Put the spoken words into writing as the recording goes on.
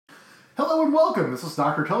Hello and welcome. This is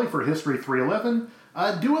Dr. Tully for History 311,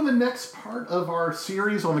 doing the next part of our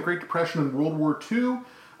series on the Great Depression and World War II.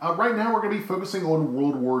 Right now we're going to be focusing on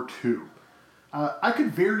World War II. I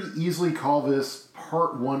could very easily call this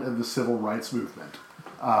part one of the Civil Rights Movement.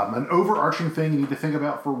 An overarching thing you need to think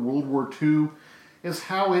about for World War II is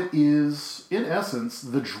how it is, in essence,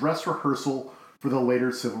 the dress rehearsal for the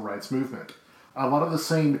later Civil Rights Movement. A lot of the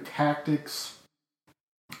same tactics,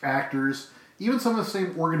 actors, even some of the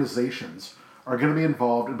same organizations are going to be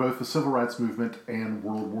involved in both the Civil Rights Movement and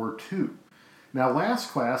World War II. Now,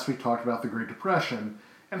 last class we talked about the Great Depression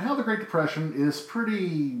and how the Great Depression is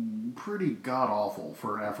pretty god-awful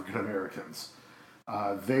for African Americans.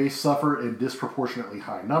 They suffer in disproportionately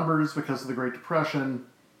high numbers because of the Great Depression.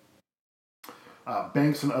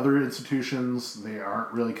 Banks and other institutions, they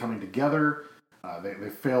aren't really coming together.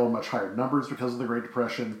 They fail in much higher numbers because of the Great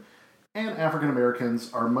Depression. And African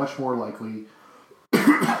Americans are much more likely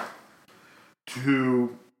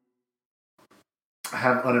to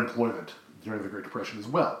have unemployment during the Great Depression as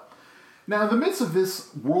well. Now, in the midst of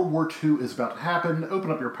this, World War II is about to happen.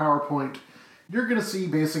 Open up your PowerPoint. You're going to see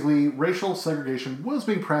basically racial segregation was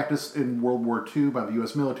being practiced in World War II by the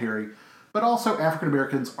U.S. military, but also African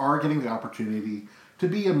Americans are getting the opportunity to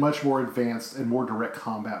be in much more advanced and more direct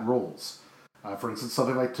combat roles. For instance,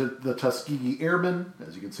 something like the Tuskegee Airmen,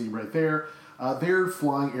 as you can see right there, they're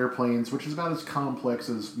flying airplanes, which is about as complex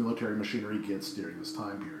as military machinery gets during this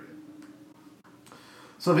time period.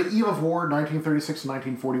 So the eve of war, 1936 to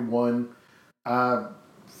 1941,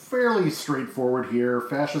 fairly straightforward here.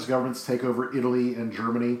 Fascist governments take over Italy and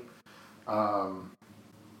Germany.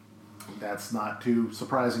 That's not too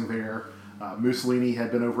surprising there. Mussolini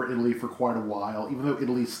had been over Italy for quite a while, even though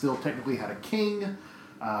Italy still technically had a king.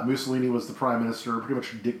 Mussolini was the prime minister, pretty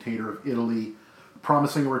much dictator of Italy,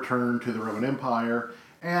 promising a return to the Roman Empire,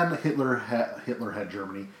 and Hitler had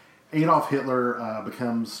Germany. Adolf Hitler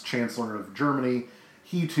becomes Chancellor of Germany.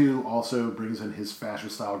 He too also brings in his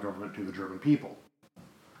fascist-style government to the German people.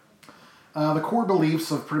 The core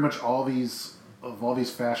beliefs of pretty much all these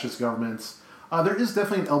fascist governments, there is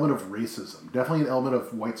definitely an element of racism, definitely an element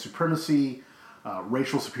of white supremacy,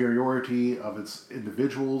 racial superiority of its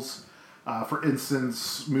individuals. For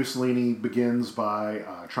instance, Mussolini begins by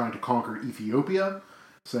trying to conquer Ethiopia,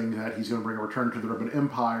 saying that he's going to bring a return to the Roman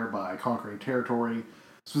Empire by conquering territory,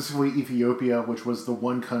 specifically Ethiopia, which was the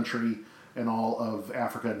one country in all of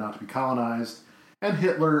Africa not to be colonized. And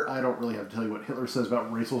Hitler, I don't really have to tell you what Hitler says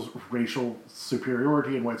about racial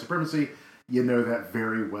superiority and white supremacy. You know that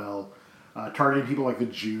very well. Targeting people like the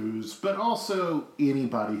Jews, but also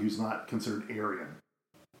anybody who's not considered Aryan.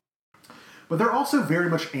 But they're also very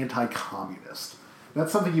much anti-communist.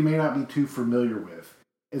 That's something you may not be too familiar with,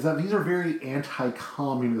 is that these are very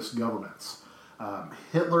anti-communist governments.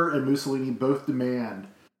 Hitler and Mussolini both demand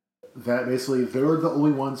that basically they're the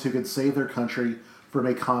only ones who can save their country from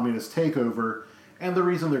a communist takeover, and the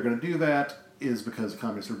reason they're going to do that is because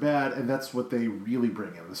communists are bad, and that's what they really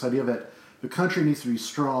bring in. This idea that the country needs to be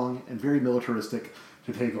strong and very militaristic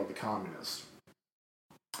to take on the communists.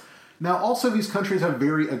 Now, also, these countries have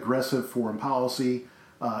very aggressive foreign policy.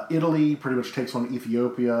 Italy pretty much takes on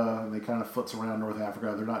Ethiopia, and they kind of futz around North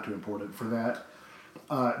Africa. They're not too important for that.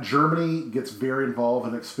 Germany gets very involved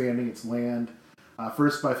in expanding its land,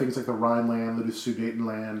 first by things like the Rhineland, the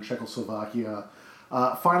Sudetenland, Czechoslovakia,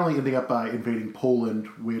 finally ending up by invading Poland,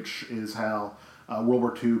 which is how World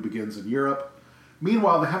War II begins in Europe.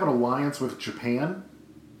 Meanwhile, they have an alliance with Japan.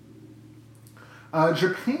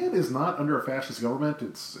 Japan is not under a fascist government.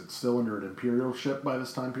 It's still under an imperialship by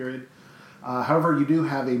this time period. However, you do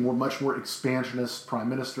have a much more expansionist prime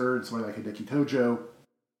minister, and somebody like Hideki Tojo.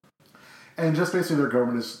 And just basically their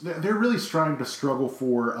government they're really trying to struggle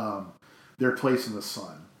for their place in the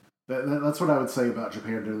sun. That's what I would say about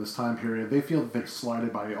Japan during this time period. They feel that they're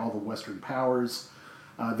slighted by all the Western powers.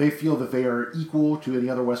 They feel that they are equal to any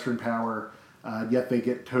other Western power, yet they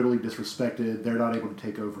get totally disrespected. They're not able to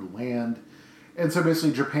take over land. And so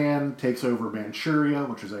basically Japan takes over Manchuria,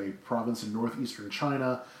 which is a province in northeastern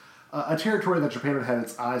China, a territory that Japan had had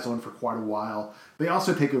its eyes on for quite a while. They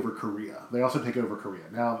also take over Korea.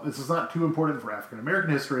 Now, this is not too important for African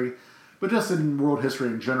American history, but just in world history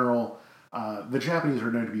in general, the Japanese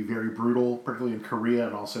are known to be very brutal, particularly in Korea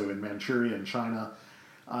and also in Manchuria and China.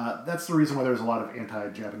 That's the reason why there's a lot of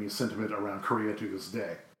anti-Japanese sentiment around Korea to this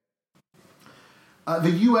day.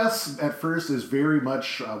 The U.S. at first is very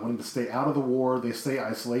much wanting to stay out of the war. They stay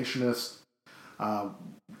isolationist.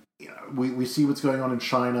 We see what's going on in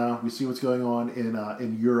China. We see what's going on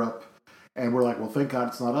in Europe. And we're like, well, thank God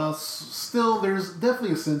it's not us. Still, there's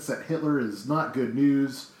definitely a sense that Hitler is not good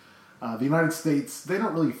news. The United States, they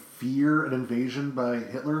don't really fear an invasion by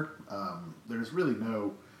Hitler. There's really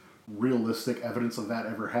no realistic evidence of that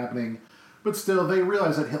ever happening. But still, they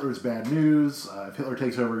realize that Hitler's bad news. If Hitler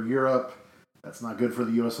takes over Europe, that's not good for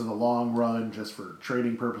the U.S. in the long run, just for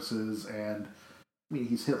trading purposes. And, I mean,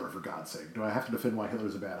 he's Hitler, for God's sake. Do I have to defend why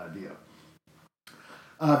Hitler's a bad idea?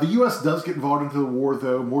 The U.S. does get involved into the war,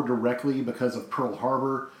 though, more directly because of Pearl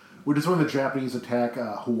Harbor, which is when the Japanese attack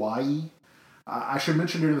Hawaii. I should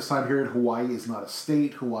mention during this time period, Hawaii is not a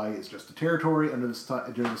state. Hawaii is just a territory during this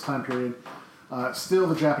time period. Still,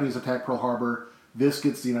 the Japanese attack Pearl Harbor. This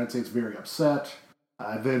gets the United States very upset.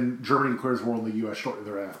 Then Germany declares war on the U.S. shortly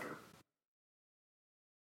thereafter.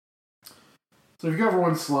 So if you go over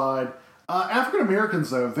one slide, African Americans,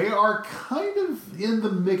 though, they are kind of in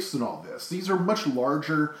the mix in all this. These are much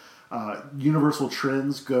larger universal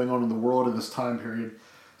trends going on in the world in this time period.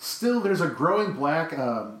 Still, there's a growing black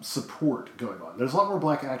support going on. There's a lot more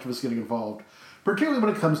black activists getting involved, particularly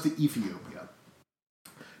when it comes to Ethiopia.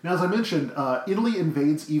 Now, as I mentioned, Italy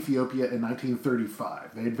invades Ethiopia in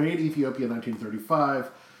 1935. They invade Ethiopia in 1935,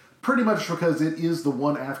 pretty much because it is the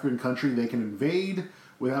one African country they can invade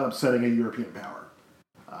without upsetting a European power.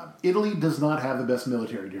 Italy does not have the best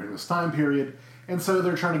military during this time period, and so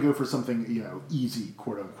they're trying to go for something, easy,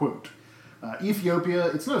 quote-unquote. Ethiopia,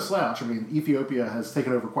 it's no slouch. I mean, Ethiopia has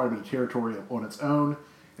taken over quite a bit of territory on its own.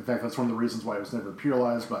 In fact, that's one of the reasons why it was never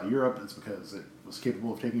imperialized by Europe. It's because it was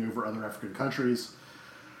capable of taking over other African countries.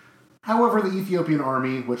 However, the Ethiopian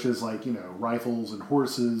army, which is rifles and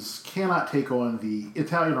horses, cannot take on the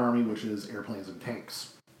Italian army, which is airplanes and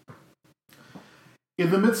tanks. In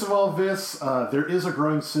the midst of all this, there is a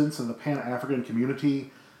growing sense in the Pan-African community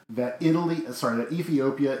that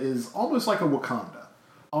Ethiopia is almost like a Wakanda.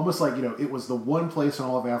 Almost like, it was the one place in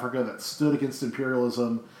all of Africa that stood against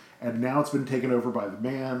imperialism, and now it's been taken over by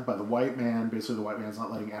the white man. Basically, the white man's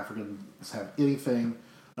not letting Africans have anything,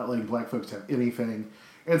 not letting black folks have anything.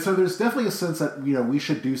 And so there's definitely a sense that, we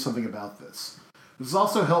should do something about this. This is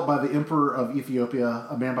also helped by the Emperor of Ethiopia,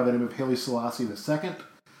 a man by the name of Haile Selassie II.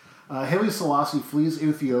 Haile Selassie flees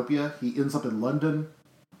Ethiopia. He ends up in London.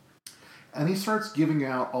 And he starts giving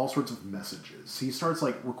out all sorts of messages. He starts,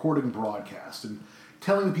 recording broadcasts and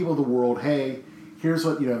telling the people of the world, hey, here's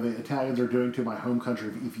what, the Italians are doing to my home country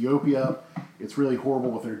of Ethiopia. It's really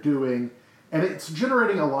horrible what they're doing. And it's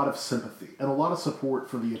generating a lot of sympathy and a lot of support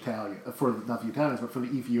for not the Italians, but for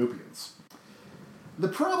the Ethiopians. The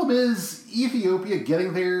problem is, Ethiopia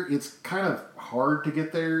getting there, it's kind of hard to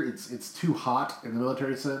get there. It's too hot in the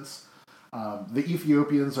military sense. The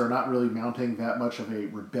Ethiopians are not really mounting that much of a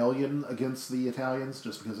rebellion against the Italians,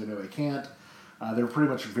 just because they know they can't. They're pretty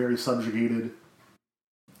much very subjugated.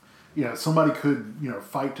 Somebody could,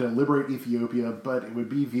 fight to liberate Ethiopia, but it would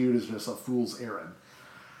be viewed as just a fool's errand.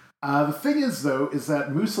 The thing is, though, is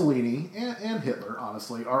that Mussolini and Hitler,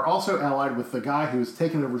 honestly, are also allied with the guy who has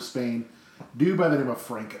taken over Spain, dude by the name of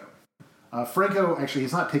Franco. Franco, actually,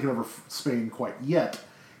 he's not taken over Spain quite yet.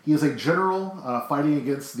 He is a general fighting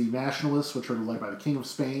against the nationalists, which are led by the King of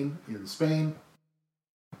Spain in Spain.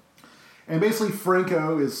 And basically,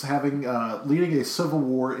 Franco is leading a civil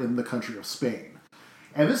war in the country of Spain.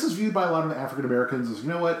 And this is viewed by a lot of the African Americans as,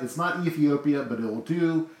 it's not Ethiopia, but it'll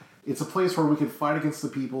do. It's a place where we can fight against the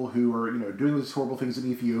people who are, doing these horrible things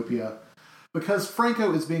in Ethiopia, because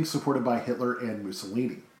Franco is being supported by Hitler and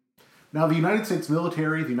Mussolini. Now, the United States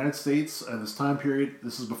military, the United States, at this time period,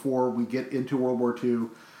 this is before we get into World War II,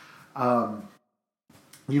 the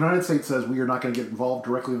United States says we are not going to get involved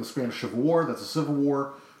directly in the Spanish Civil War. That's a civil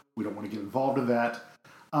war. We don't want to get involved in that.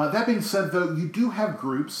 That being said, though, you do have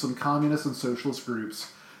groups, some communist and socialist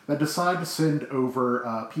groups, that decide to send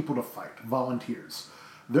over people to fight, volunteers.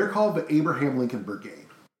 They're called the Abraham Lincoln Brigade.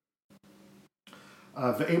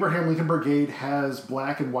 The Abraham Lincoln Brigade has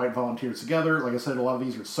black and white volunteers together. Like I said, a lot of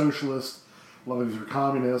these are socialists, a lot of these are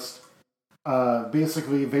communists.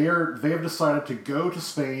 Basically, they have decided to go to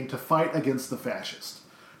Spain to fight against the fascists,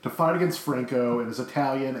 to fight against Franco and his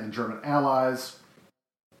Italian and German allies.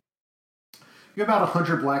 You have about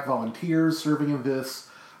 100 black volunteers serving in this.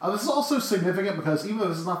 This is also significant because even though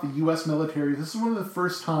this is not the U.S. military, this is one of the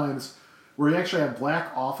first times where you actually have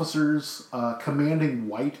black officers commanding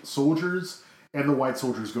white soldiers, and the white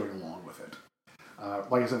soldiers going along with it.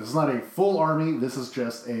 Like I said, this is not a full army, this is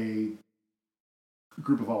just a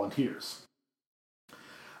group of volunteers.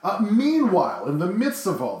 Meanwhile, in the midst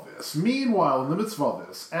of all this,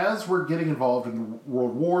 as we're getting involved in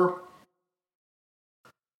World War,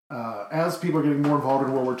 as people are getting more involved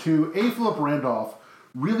in World War II, A. Philip Randolph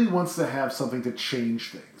really wants to have something to change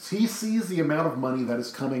things. He sees the amount of money that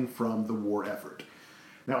is coming from the war effort.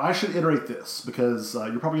 Now, I should iterate this, because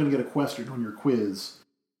you're probably going to get a question on your quiz.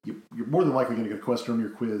 you're more than likely going to get a question on your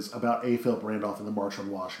quiz about A. Philip Randolph and the March on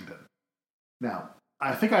Washington. Now,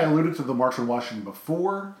 I think I alluded to the March on Washington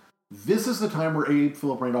before. This is the time where A.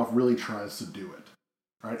 Philip Randolph really tries to do it.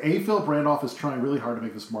 All right, A. Philip Randolph is trying really hard to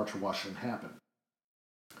make this March on Washington happen.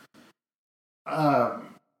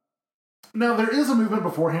 Now, there is a movement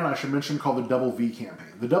beforehand I should mention called the Double V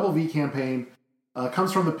Campaign. The Double V Campaign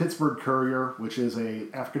comes from the Pittsburgh Courier, which is a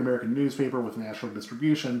African-American newspaper with national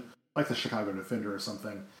distribution, like the Chicago Defender or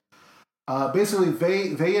something. Basically,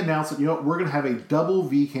 they announced that, we're going to have a Double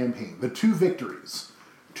V Campaign. The two victories.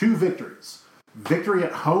 Victory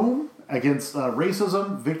at home against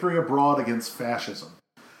racism, victory abroad against fascism.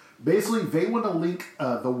 Basically, they want to link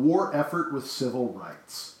the war effort with civil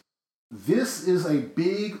rights. This is a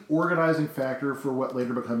big organizing factor for what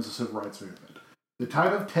later becomes the civil rights movement. The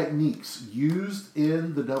type of techniques used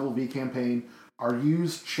in the Double V Campaign are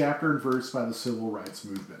used chapter and verse by the civil rights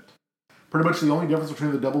movement. Pretty much the only difference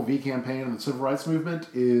between the Double V Campaign and the civil rights movement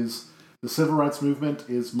is the civil rights movement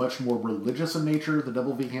is much more religious in nature. The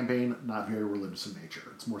Double V Campaign, not very religious in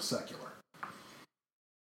nature. It's more secular.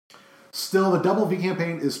 Still, the Double V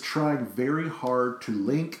Campaign is trying very hard to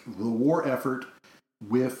link the war effort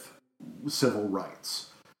with civil rights.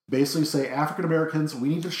 Basically say, African Americans, we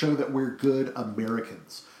need to show that we're good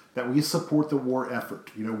Americans, that we support the war effort.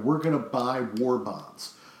 We're going to buy war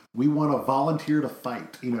bonds. We want to volunteer to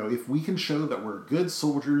fight. If we can show that we're good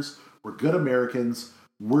soldiers, we're good Americans,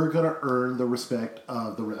 we're going to earn the respect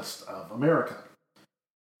of the rest of America.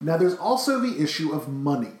 Now, there's also the issue of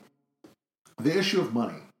money.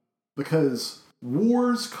 Because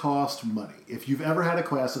wars cost money. If you've ever had a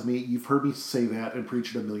class with me, you've heard me say that and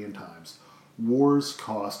preach it a million times. Wars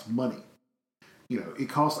cost money. It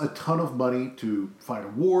costs a ton of money to fight a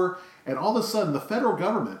war, and all of a sudden the federal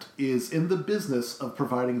government is in the business of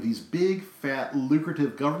providing these big, fat,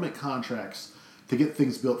 lucrative government contracts to get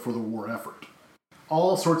things built for the war effort.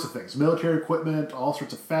 All sorts of things. Military equipment, all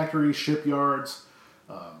sorts of factories, shipyards,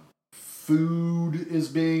 food is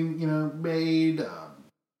being, made,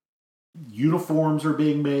 uniforms are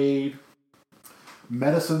being made,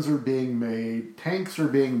 medicines are being made, tanks are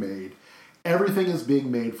being made. Everything is being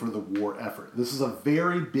made for the war effort. This is a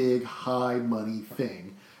very big, high-money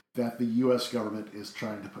thing that the U.S. government is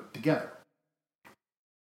trying to put together.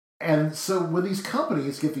 And so when these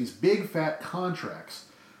companies get these big, fat contracts,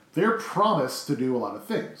 they're promised to do a lot of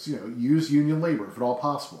things. Use union labor if at all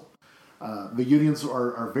possible. The unions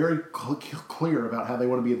are very clear about how they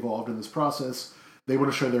want to be involved in this process. They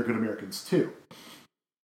want to show they're good Americans, too.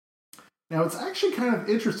 Now, it's actually kind of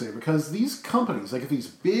interesting because these companies, they get these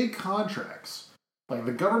big contracts. Like,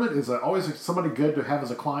 the government is always somebody good to have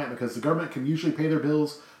as a client because the government can usually pay their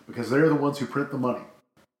bills because they're the ones who print the money.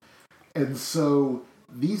 And so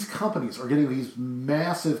these companies are getting these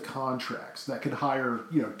massive contracts that could hire,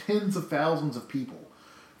 tens of thousands of people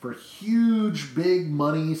for huge, big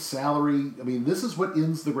money, salary. I mean, this is what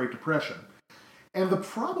ends the Great Depression. And the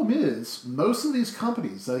problem is, most of these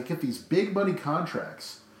companies that get these big money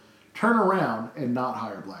contracts turn around and not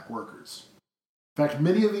hire black workers. In fact,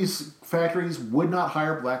 many of these factories would not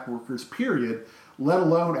hire black workers, period, let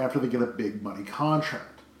alone after they get a big money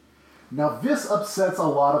contract. Now, this upsets a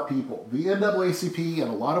lot of people. The NAACP and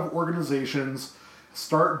a lot of organizations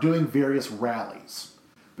start doing various rallies.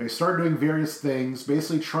 They start doing various things,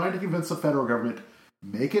 basically trying to convince the federal government,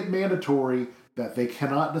 make it mandatory that they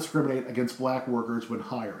cannot discriminate against black workers when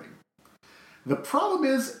hiring. The problem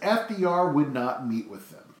is FDR would not meet with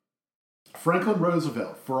them. Franklin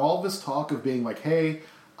Roosevelt, for all this talk of being like, hey,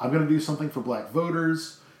 I'm going to do something for black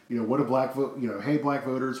voters, what do hey, black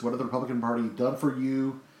voters, what have the Republican Party done for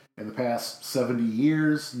you in the past 70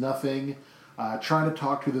 years? Nothing. Trying to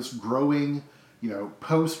talk to this growing,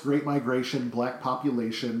 post-Great Migration black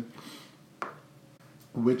population,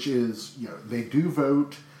 which is, they do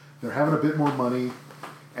vote, they're having a bit more money,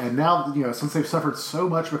 and now, since they've suffered so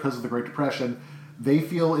much because of the Great Depression, they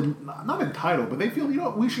feel, not entitled, but they feel,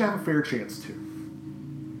 we should have a fair chance too.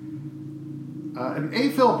 And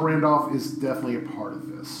A. Philip Randolph is definitely a part of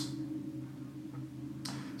this.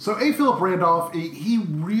 So A. Philip Randolph, he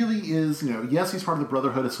really is, yes, he's part of the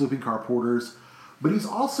Brotherhood of Sleeping Car Porters, but he's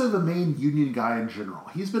also the main union guy in general.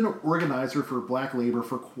 He's been an organizer for black labor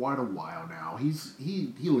for quite a while now.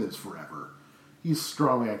 He lives forever. He's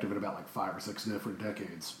strongly active in about 5 or 6 different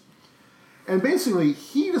decades. And basically,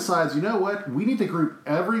 he decides, we need to group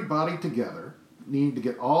everybody together, need to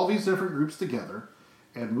get all these different groups together,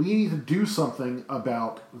 and we need to do something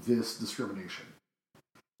about this discrimination.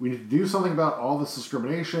 We need to do something about all this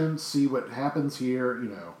discrimination, see what happens here,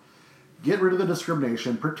 get rid of the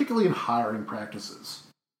discrimination, particularly in hiring practices.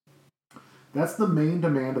 That's the main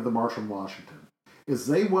demand of the March on Washington. is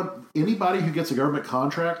they want anybody who gets a government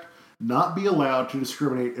contract not be allowed to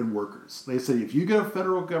discriminate in workers. They say if you get a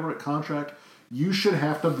federal government contract, you should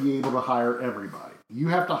have to be able to hire everybody. You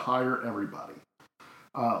have to hire everybody.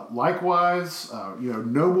 Likewise,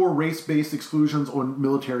 no more race-based exclusions on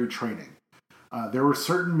military training. There were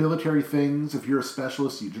certain military things. If you're a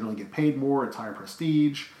specialist, you generally get paid more. It's higher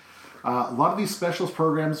prestige. A lot of these specialist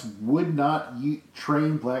programs would not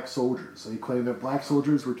train black soldiers. They claimed that black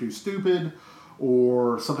soldiers were too stupid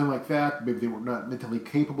or something like that. Maybe they were not mentally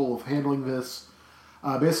capable of handling this.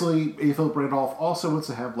 Basically, A. Philip Randolph also wants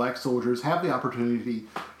to have black soldiers have the opportunity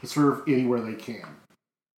to serve anywhere they can.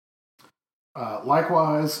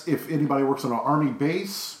 Likewise, if anybody works on an army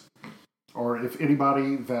base, or if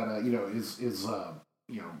anybody that is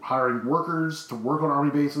hiring workers to work on army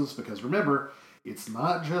bases, because remember, it's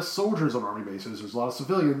not just soldiers on army bases. There's a lot of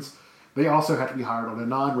civilians. They also have to be hired on a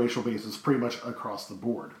non-racial basis, pretty much across the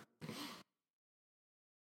board.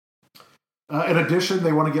 In addition,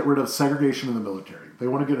 they want to get rid of segregation in the military. They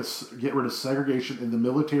want to get rid of segregation in the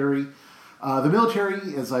military. The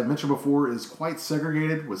military, as I mentioned before, is quite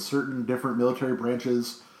segregated with certain different military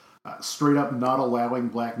branches straight up not allowing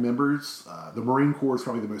black members. The Marine Corps is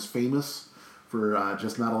probably the most famous for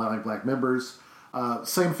just not allowing black members.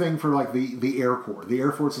 Same thing for like the Air Corps. The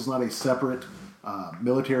Air Force is not a separate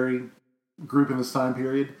military group in this time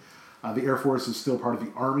period. The Air Force is still part of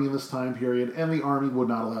the Army in this time period, and the Army would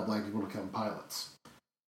not allow black people to become pilots.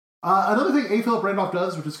 Another thing A. Philip Randolph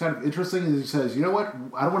does, which is kind of interesting, is he says, you know what,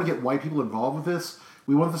 I don't want to get white people involved with this.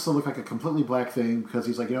 We want this to look like a completely black thing, because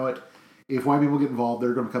he's like, you know what, if white people get involved,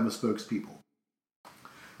 they're going to become the spokespeople.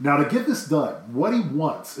 Now, to get this done, what he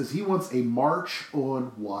wants is he wants a march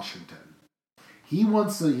on Washington. He's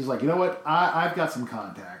like, you know what, I've got some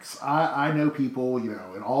contacts. I know people,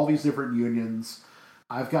 in all these different unions.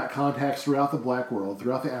 I've got contacts throughout the black world,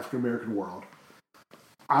 throughout the African-American world.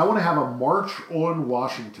 I want to have a march on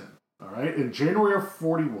Washington, all right, in January of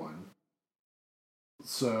 41.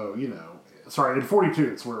 So, in 42,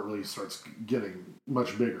 it's where it really starts getting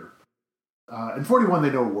much bigger. In 41, they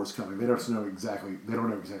know a war's coming. They don't know exactly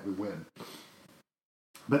when.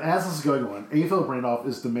 But as this is going on, A. Philip Randolph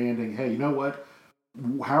is demanding, hey, you know what?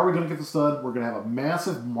 How are we going to get this done? We're going to have a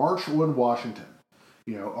massive march on Washington,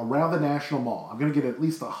 around the National Mall. I'm going to get at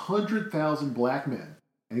least 100,000 black men.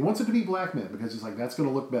 And he wants it to be black men because he's like, that's going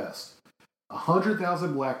to look best.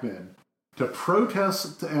 100,000 black men to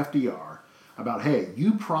protest to FDR about, hey,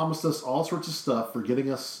 you promised us all sorts of stuff for getting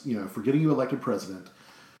you elected president.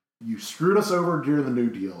 You screwed us over during the New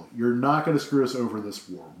Deal. You're not going to screw us over in this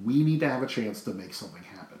war. We need to have a chance to make something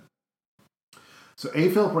happen. So A.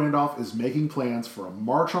 Philip Randolph is making plans for a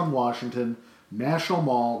march on Washington, National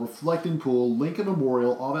Mall, Reflecting Pool, Lincoln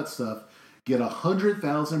Memorial, all that stuff. Get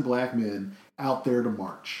 100,000 black men out there to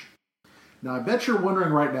march. Now, I bet you're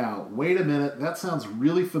wondering right now, wait a minute, that sounds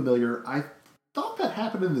really familiar. I thought that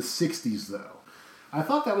happened in the 60s, though. I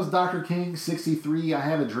thought that was Dr. King, 63, I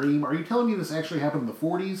Have a Dream. Are you telling me this actually happened in the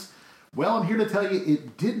 40s? Well, I'm here to tell you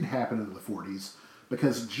it didn't happen in the 40s,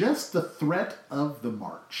 because just the threat of the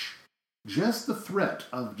march, just the threat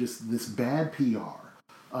of just this bad PR,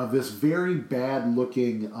 of this very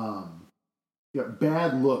bad-looking,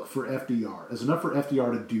 bad look for FDR, is enough for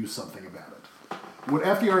FDR to do something about it. What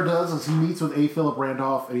FDR does is he meets with A. Philip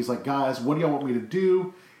Randolph, and he's like, guys, what do y'all want me to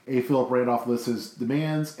do? A. Philip Randolph lists his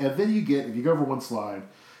demands, and then you get, if you go over one slide,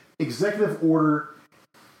 Executive Order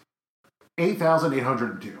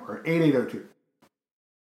 8802, or 8802.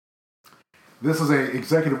 This is an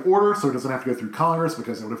executive order, so it doesn't have to go through Congress,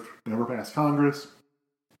 because it would have never passed Congress.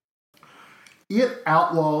 It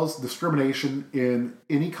outlaws discrimination in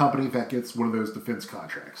any company that gets one of those defense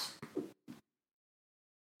contracts.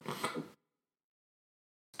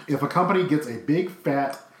 If a company gets a big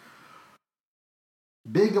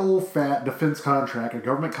old fat defense contract, a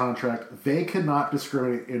government contract, they cannot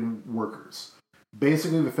discriminate in workers.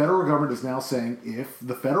 Basically, the federal government is now saying if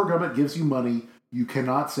the federal government gives you money, you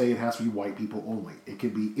cannot say it has to be white people only. It can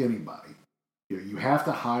be anybody. You have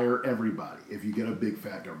to hire everybody if you get a big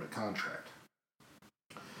fat government contract.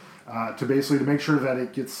 To make sure that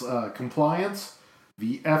it gets compliance,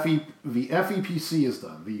 the FEPC is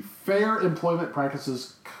done. The Fair Employment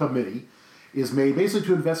Practices Committee is made basically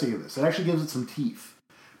to investigate this. It actually gives it some teeth.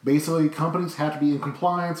 Basically, companies have to be in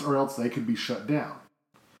compliance or else they could be shut down.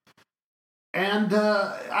 And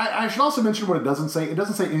I should also mention what it doesn't say. It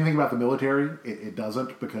doesn't say anything about the military. It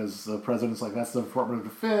doesn't, because the president's like, that's the Department of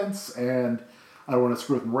Defense, and I don't want to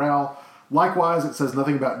screw with morale. Likewise, it says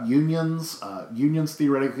nothing about unions. Unions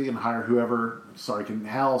theoretically can hire can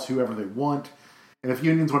house whoever they want. And if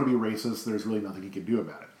unions want to be racist, there's really nothing he can do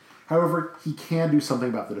about it. However, he can do something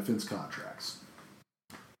about the defense contracts.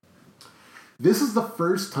 This is the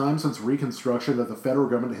first time since Reconstruction that the federal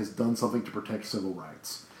government has done something to protect civil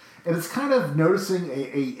rights. And it's kind of noticing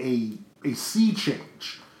a sea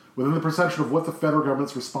change within the perception of what the federal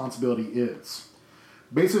government's responsibility is.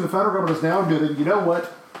 Basically, the federal government is now admitting, you know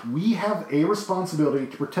what, we have a responsibility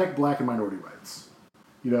to protect black and minority rights.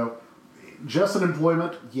 You know, just in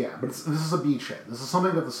employment, yeah, but this is a beachhead. This is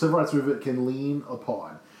something that the civil rights movement can lean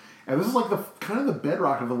upon. And this is like the kind of the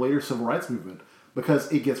bedrock of the later civil rights movement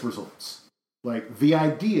because it gets results. Like the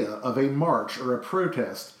idea of a march or a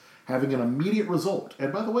protest having an immediate result.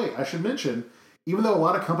 And by the way, I should mention, even though a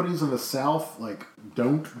lot of companies in the South like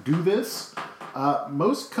don't do this,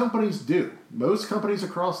 most companies do. Most companies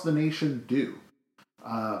across the nation do.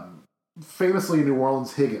 Famously in New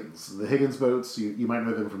Orleans, Higgins. The Higgins boats, you might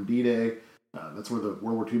know them from D-Day. That's where the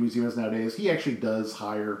World War II Museum is nowadays. He actually does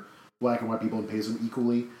hire black and white people and pays them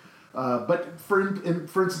equally. But for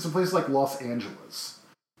instance, in places like Los Angeles,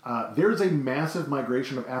 there's a massive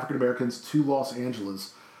migration of African Americans to Los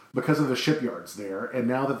Angeles because of the shipyards there. And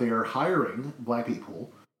now that they are hiring black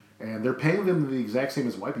people, and they're paying them the exact same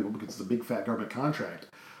as white people because it's a big fat government contract,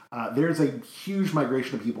 there's a huge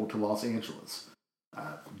migration of people to Los Angeles.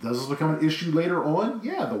 Does this become an issue later on?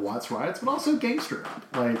 Yeah, the Watts riots, but also gangster rap.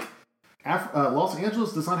 Like, Los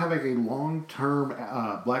Angeles does not have like a long-term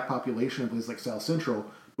black population in places like South Central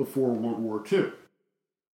before World War II.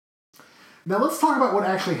 Now let's talk about what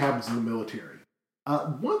actually happens in the military.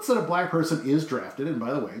 Once that a black person is drafted, and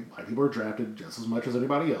by the way, black people are drafted just as much as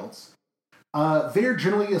anybody else, they're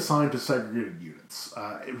generally assigned to segregated units,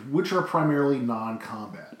 which are primarily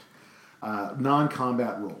non-combat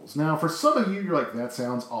roles. Now, for some of you, you're like, that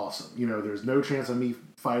sounds awesome. You know, there's no chance of me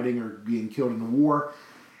fighting or being killed in the war.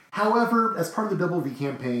 However, as part of the Double V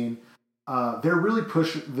campaign,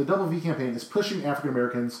 the Double V campaign is pushing African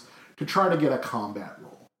Americans to try to get a combat role.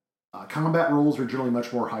 Combat roles are generally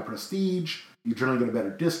much more high prestige. You generally get a better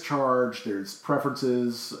discharge. There's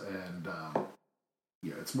preferences, and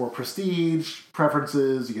it's more prestige,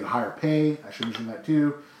 preferences. You get higher pay. I should mention that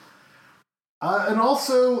too. And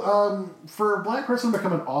also, for a black person to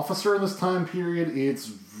become an officer in this time period, it's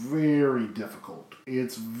very difficult.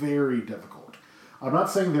 It's very difficult. I'm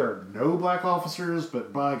not saying there are no black officers,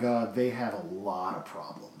 but by God, they have a lot of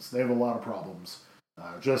problems. They have a lot of problems,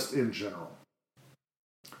 just in general.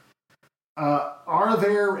 Are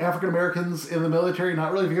there African Americans in the military?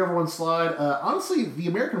 Not really. If you go over one slide, honestly, the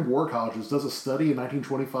American War Colleges does a study in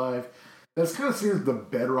 1925 that's kind of seen as the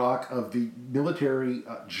bedrock of the military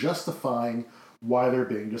justifying why they're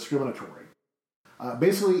being discriminatory.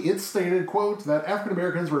 Basically, it stated, quote, that African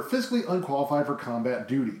Americans were physically unqualified for combat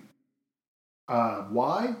duty.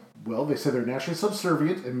 Why? Well, they said they're naturally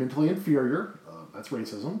subservient and mentally inferior. That's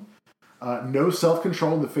racism. No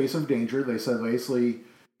self-control in the face of danger. They said basically,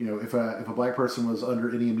 if a black person was under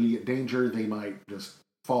any immediate danger, they might just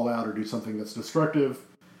fall out or do something that's destructive.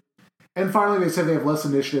 And finally, they say they have less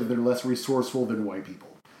initiative, they're less resourceful than white people.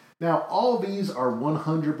 Now, all of these are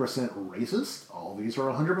 100% racist. All of these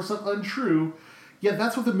are 100% untrue. Yet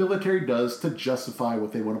that's what the military does to justify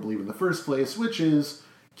what they want to believe in the first place, which is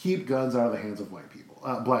keep guns out of the hands of black people.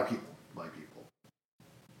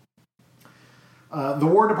 The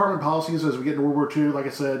War Department policies as we get into World War II, like I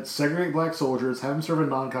said, segregate black soldiers, have them serve in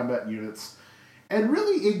non-combat units, and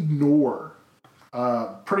really ignore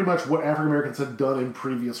pretty much what African Americans had done in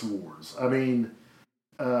previous wars. I mean,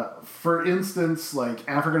 for instance, like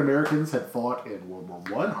African Americans had fought in World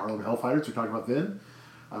War I, Harlem Hellfighters, we talked about then.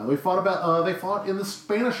 They fought in the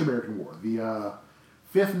Spanish-American War. The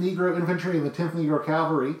 5th Negro Infantry and the 10th Negro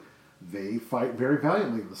Cavalry, they fight very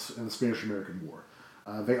valiantly in the Spanish-American War.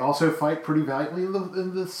 They also fight pretty valiantly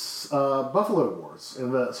in this Buffalo Wars,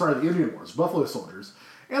 the Indian Wars, Buffalo Soldiers,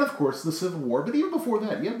 and of course the Civil War. But even before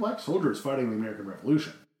that, you had black soldiers fighting the American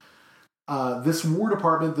Revolution. This War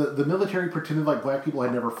Department, the military pretended like black people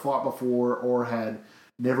had never fought before or had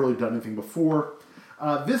never really done anything before.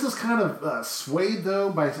 This is kind of swayed, though,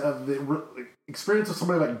 by the experience of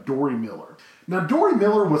somebody like Dory Miller. Now, Dory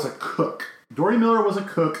Miller was a cook. Dory Miller was a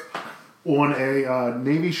cook on a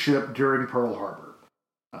Navy ship during Pearl Harbor.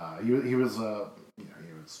 He was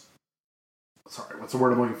sorry, what's the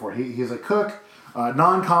word I'm looking for? He's a cook,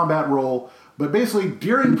 non-combat role, but basically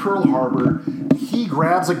during Pearl Harbor, he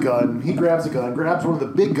grabs one of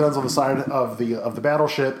the big guns on the side of the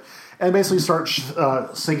battleship, and basically starts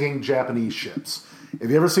sinking Japanese ships.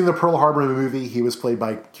 If you ever seen the Pearl Harbor movie, he was played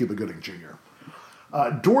by Cuba Gooding Jr.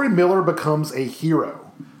 Dory Miller becomes a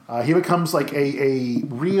hero. He becomes like a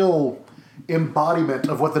real embodiment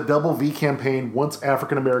of what the Double V campaign wants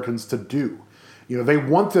African Americans to do. They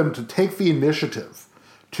want them to take the initiative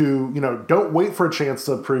to, don't wait for a chance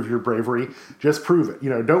to prove your bravery. Just prove it.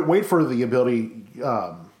 Don't wait for the ability,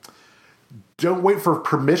 don't wait for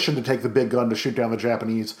permission to take the big gun to shoot down the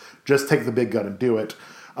Japanese. Just take the big gun and do it.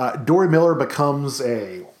 Dory Miller becomes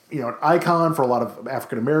an icon for a lot of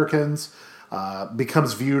African Americans,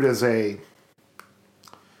 becomes viewed as a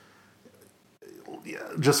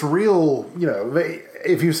just real,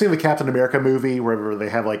 if you've seen the Captain America movie where they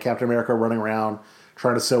have like Captain America running around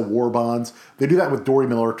trying to sell war bonds, they do that with Dory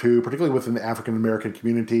Miller too, particularly within the African American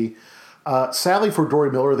community. Sadly for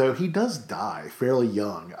Dory Miller, though, he does die fairly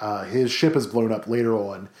young. His ship is blown up later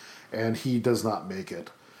on, and he does not make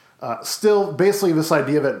it. Still, basically this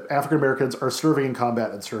idea that African Americans are serving in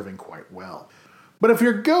combat and serving quite well. But if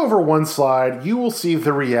you go over one slide, you will see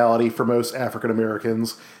the reality for most African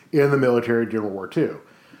Americans in the military during World War II.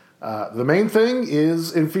 The main thing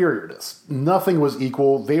is inferiorness. Nothing was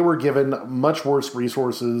equal. They were given much worse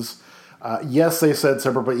resources. Yes, they said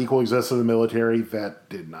separate but equal existed in the military. That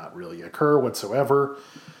did not really occur whatsoever.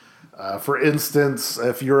 For instance,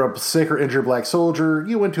 if you're a sick or injured black soldier,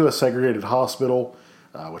 you went to a segregated hospital,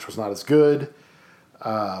 which was not as good.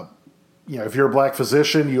 If you're a black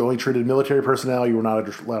physician, you only treated military personnel. You were not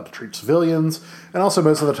allowed to treat civilians. And also,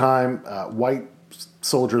 most of the time, white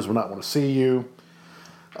soldiers would not want to see you.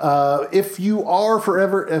 If you are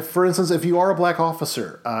for instance, if you are a black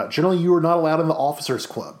officer, generally you are not allowed in the officers'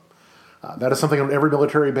 club. That is something on every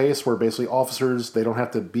military base where basically officers, they don't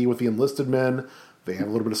have to be with the enlisted men. They have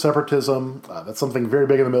a little bit of separatism. That's something very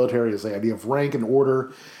big in the military is the idea of rank and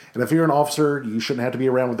order. And if you're an officer, you shouldn't have to be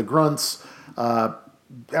around with the grunts.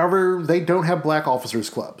 However, they don't have black officers'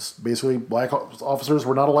 clubs. Basically, black officers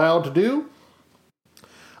were not allowed to do.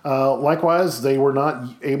 Likewise, they were not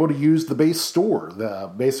able to use the base store.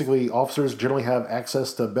 Basically, officers generally have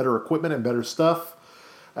access to better equipment and better stuff.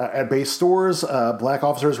 At base stores, black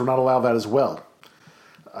officers were not allowed that as well.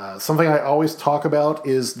 Something I always talk about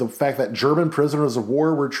is the fact that German prisoners of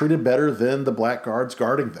war were treated better than the black guards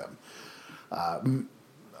guarding them.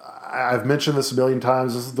 I've mentioned this a million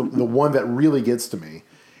times. This is the one that really gets to me.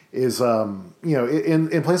 Is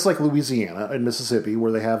in places like Louisiana and Mississippi,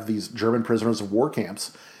 where they have these German prisoners of war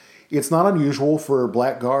camps, it's not unusual for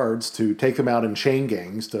black guards to take them out in chain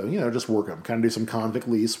gangs to just work them, kind of do some convict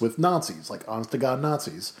lease with Nazis, like honest to God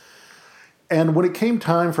Nazis. And when it came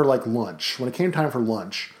time for lunch,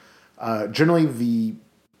 generally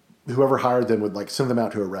whoever hired them would send them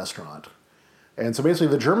out to a restaurant. And so basically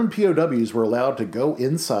the German POWs were allowed to go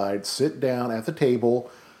inside, sit down at the table.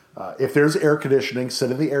 If there's air conditioning, sit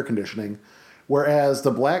in the air conditioning. Whereas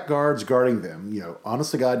the black guards guarding them,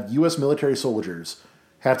 honest to God, U.S. military soldiers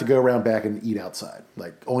have to go around back and eat outside.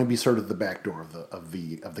 Only be served at the back door of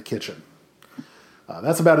the kitchen.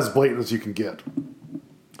 That's about as blatant as you can get.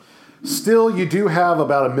 Still, you do have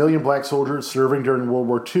about 1 million black soldiers serving during World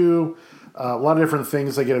War II. A lot of different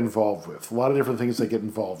things they get involved with.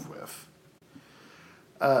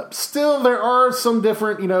 Still, there are some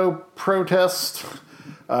different, protests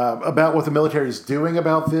about what the military is doing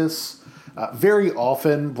about this. Very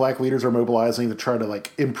often, black leaders are mobilizing to try to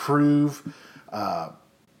improve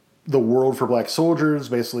the world for black soldiers.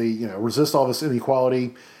 Basically, resist all this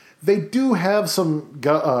inequality. They do have some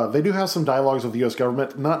dialogues with the U.S.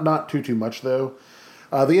 government. Not too much though.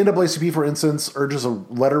 The NAACP, for instance, urges a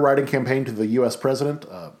letter writing campaign to the U.S. president,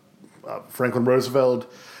 Franklin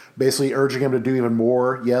Roosevelt, basically urging him to do even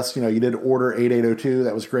more. Yes, you did Order 8802.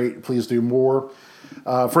 That was great. Please do more.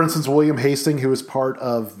 For instance, William Hastings, who was part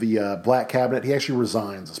of the black cabinet, he actually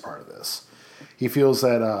resigns as part of this. He feels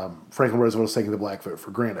that Franklin Roosevelt is taking the black vote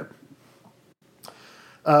for granted.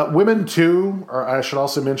 Women, too, or I should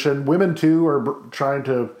also mention, women, too, are trying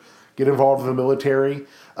to get involved in the military.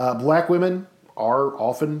 Black women are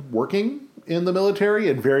often working in the military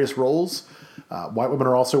in various roles. White women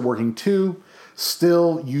are also working, too.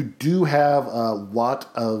 Still, you do have a lot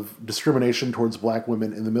of discrimination towards black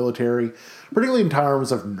women in the military, particularly in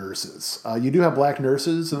terms of nurses. You do have black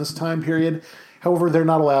nurses in this time period. However, they're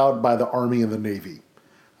not allowed by the Army and the Navy.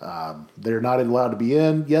 They're not allowed to be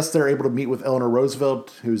in. Yes, they're able to meet with Eleanor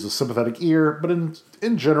Roosevelt, who's a sympathetic ear, but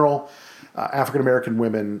in general, African-American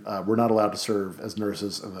women were not allowed to serve as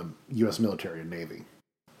nurses in the U.S. military and Navy.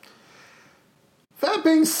 That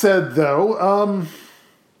being said, though,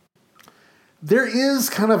 there is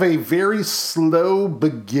kind of a very slow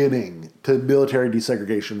beginning to military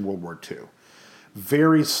desegregation in World War II.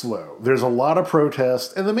 Very slow. There's a lot of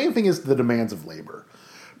protest, and the main thing is the demands of labor.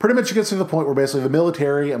 Pretty much it gets to the point where basically the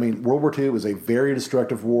military, World War II was a very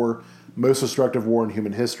destructive war, most destructive war in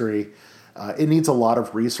human history. It needs a lot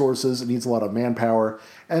of resources, it needs a lot of manpower,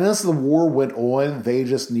 and as the war went on, they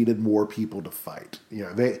just needed more people to fight.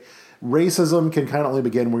 Racism can kind of only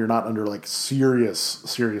begin when you're not under like serious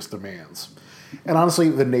demands. And honestly,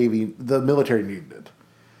 the military needed it.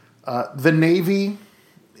 The Navy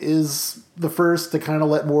is the first to kind of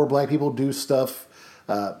let more black people do stuff.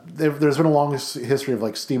 There's been a long history of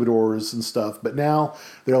like stevedores and stuff, but now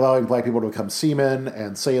they're allowing black people to become seamen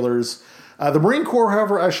and sailors. The Marine Corps,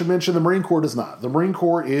 however, I should mention, the Marine Corps does not. The Marine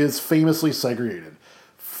Corps is famously segregated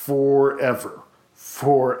forever.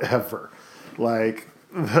 Like,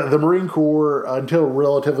 the Marine Corps, until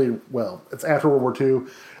relatively, well, it's after World War II,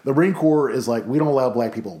 the Marine Corps is like, we don't allow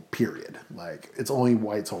black people, period. Like, it's only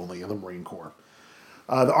whites only in the Marine Corps.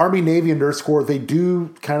 The Army, Navy, and Nurse Corps, they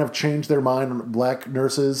do kind of change their mind on black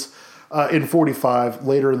nurses in 45,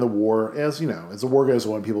 later in the war. As, you know, as the war goes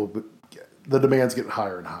on, the demands get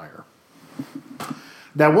higher and higher.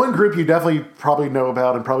 Now, one group you definitely probably know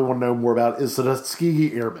about and probably want to know more about is the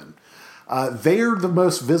Tuskegee Airmen. They're the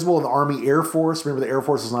most visible in the Army Air Force. Remember, the Air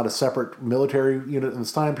Force is not a separate military unit in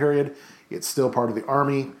this time period. It's still part of the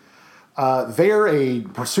Army. They're a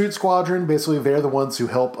pursuit squadron. Basically, they're the ones who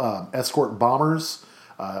help escort bombers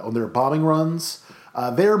on their bombing runs.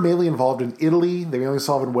 They're mainly involved in Italy. They mainly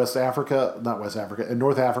involved in in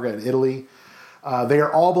North Africa and Italy. They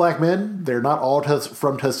are all black men. They're not all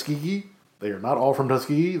from Tuskegee.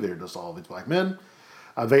 They're just all these black men.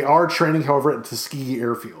 They are training, however, at Tuskegee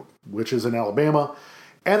Airfield, which is in Alabama.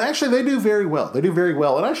 And actually, they do very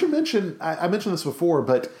well. And I should mention, I mentioned this before,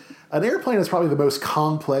 but an airplane is probably the most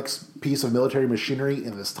complex piece of military machinery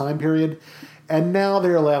in this time period. And now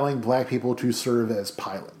they're allowing black people to serve as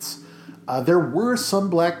pilots. There were some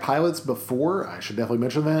black pilots before, I should definitely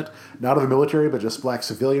mention that. Not in the military, but just black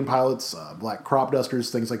civilian pilots, black crop dusters,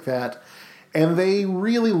 things like that. And they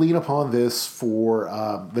really lean upon this for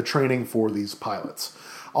the training for these pilots.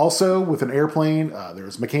 Also, with an airplane,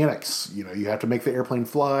 there's mechanics. You know, you have to make the airplane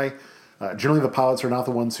fly. Generally, the pilots are not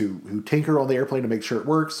the ones who tinker on the airplane to make sure it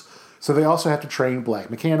works. So they also have to train black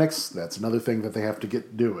mechanics. That's another thing that they have to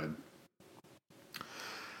get doing.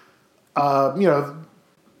 As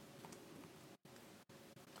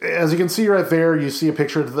you can see right there, you see a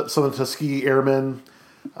picture of some of the Tuskegee Airmen.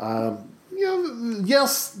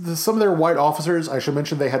 Yes, some of their white officers, I should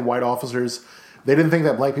mention they had white officers. They didn't think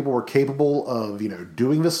that black people were capable of,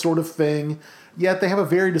 doing this sort of thing. Yet they have a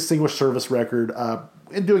very distinguished service record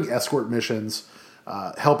in doing escort missions,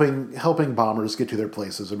 helping bombers get to their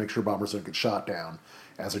places and make sure bombers don't get shot down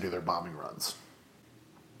as they do their bombing runs.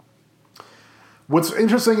 What's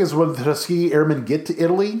interesting is when the Tuskegee Airmen get to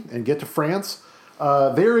Italy and get to France,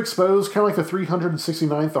 they're exposed, kind of like the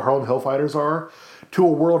 369th, the Harlem Hellfighters are, to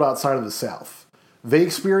a world outside of the South. They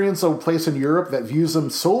experience a place in Europe that views them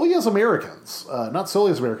solely as Americans. Not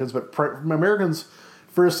solely as Americans, but Americans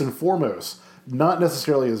first and foremost, not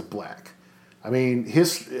necessarily as black. I mean,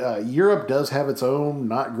 Europe does have its own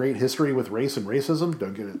not great history with race and racism.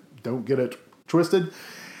 Don't get it twisted.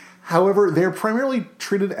 However, they're primarily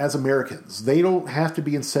treated as Americans. They don't have to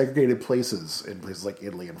be in segregated places in places like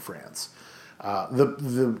Italy and France.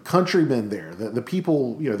 The countrymen there, the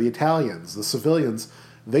people, the Italians, the civilians,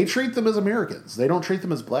 they treat them as Americans. They don't treat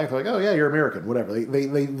them as black. They're like, oh yeah, you're American, whatever. They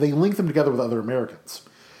link them together with other Americans.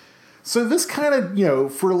 So this kind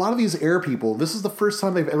of, for a lot of these air people, this is the first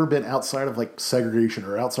time they've ever been outside of like segregation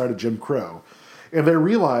or outside of Jim Crow. And they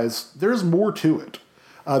realize there's more to it.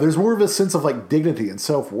 There's more of a sense of like dignity and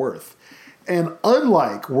self-worth. And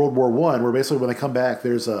unlike World War I, where basically when they come back,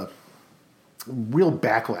 there's a real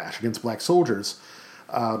backlash against black soldiers.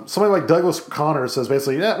 Somebody like Douglas Connor says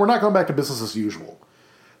basically, we're not going back to business as usual.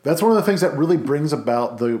 That's one of the things that really brings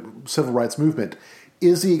about the civil rights movement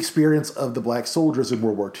is the experience of the black soldiers in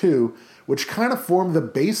World War II, which kind of formed the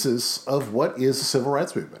basis of what is the civil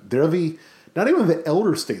rights movement. They're not even the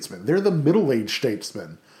elder statesmen, they're the middle-aged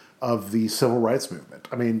statesmen of the civil rights movement.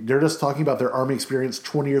 I mean, they're just talking about their army experience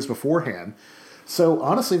 20 years beforehand. So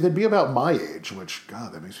honestly, they'd be about my age, which,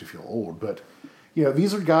 God, that makes me feel old. But,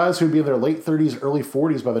 these are guys who'd be in their late 30s, early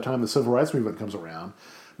 40s by the time the civil rights movement comes around.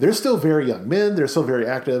 They're still very young men. They're still very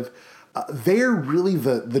active. They're really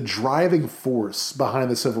the driving force behind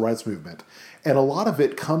the civil rights movement. And a lot of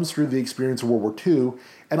it comes through the experience of World War II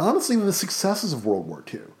and honestly the successes of World War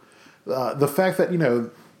II. The fact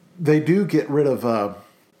that, they do get rid of the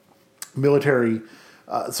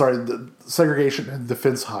segregation and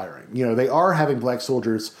defense hiring. They are having black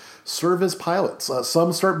soldiers serve as pilots.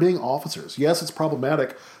 Some start being officers. Yes, it's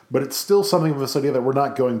problematic, but it's still something of this idea that we're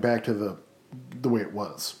not going back to the way it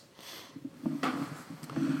was.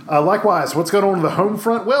 Likewise, what's going on in the home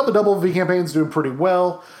front? Well, the Double V campaign is doing pretty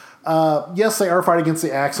well. Yes, they are fighting against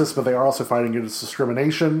the Axis, but they are also fighting against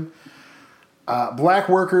discrimination. Black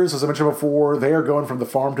workers, as I mentioned before, they are going from the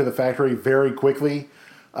farm to the factory very quickly.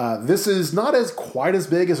 This is not as quite as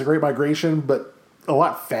big as the Great Migration, but a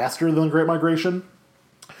lot faster than the Great Migration,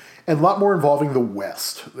 and a lot more involving the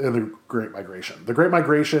West in the Great Migration. The Great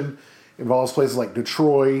Migration involves places like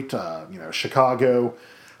Detroit, Chicago.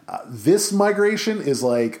 This migration is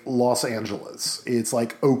like Los Angeles. It's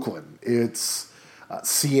like Oakland. It's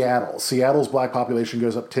Seattle. Seattle's black population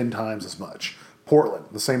goes up 10 times as much. Portland,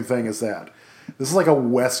 the same thing as that. This is like a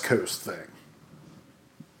West Coast thing.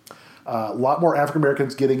 A lot more African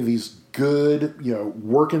Americans getting these good,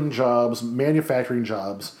 working jobs, manufacturing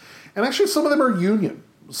jobs, and actually some of them are union.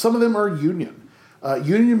 Some of them are union.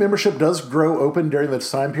 Union membership does grow open during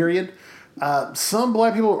this time period. Some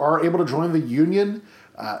black people are able to join the union.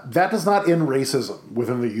 That does not end racism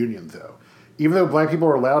within the union, though. Even though black people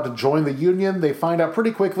are allowed to join the union, they find out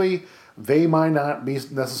pretty quickly they might not be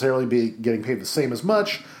necessarily be getting paid the same as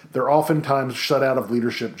much. They're oftentimes shut out of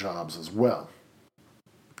leadership jobs as well.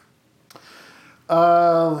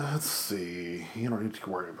 Let's see. You don't need to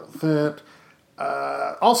worry about that.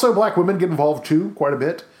 Also, black women get involved too, quite a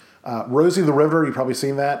bit. Rosie the Riveter, you've probably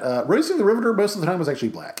seen that. Rosie the Riveter, most of the time, was actually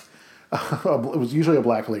black. It was usually a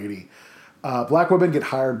black lady. Black women get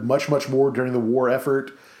hired much, much more during the war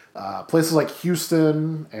effort. Places like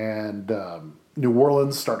Houston and New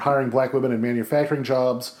Orleans start hiring black women in manufacturing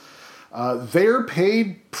jobs. They're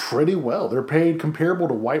paid pretty well. They're paid comparable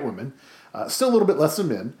to white women. Still a little bit less than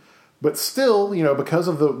men. But still, because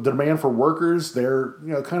of the demand for workers, they're,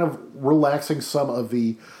 kind of relaxing some of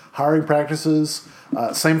the hiring practices.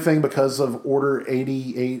 Same thing because of Order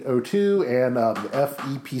 8802 and the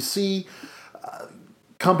FEPC.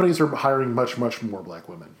 Companies are hiring much, much more black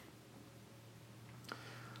women.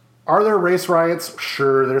 Are there race riots?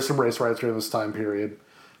 Sure, there's some race riots during this time period.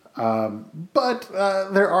 But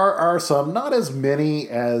there are some, not as many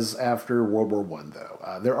as after World War I,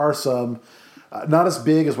 though. There are some. Not as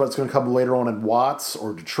big as what's going to come later on in Watts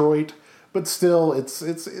or Detroit, but still,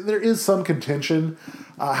 there is some contention.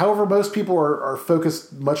 However, most people are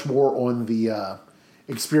focused much more on the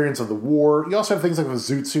experience of the war. You also have things like the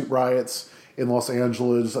Zoot Suit riots in Los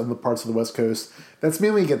Angeles and the parts of the West Coast. That's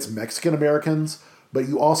mainly against Mexican Americans, but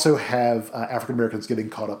you also have African Americans getting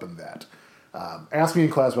caught up in that. Ask me in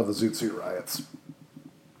class about the Zoot Suit riots.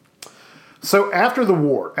 So after the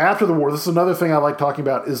war, this is another thing I like talking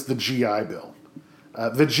about, is the GI Bill.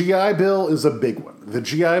 The GI Bill is a big one.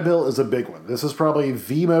 This is probably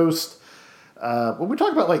the most, when we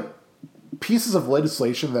talk about like pieces of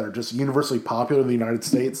legislation that are just universally popular in the United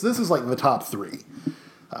States, this is like the top three.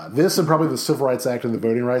 This and probably the Civil Rights Act and the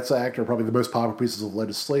Voting Rights Act are probably the most popular pieces of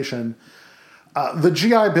legislation. The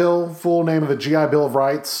GI Bill, full name of the GI Bill of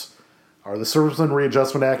Rights, or the Servicemen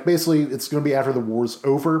Readjustment Act. Basically, it's going to be after the war's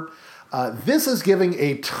over. This is giving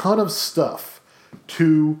a ton of stuff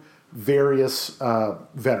to various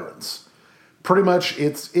veterans. Pretty much,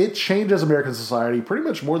 it changes American society pretty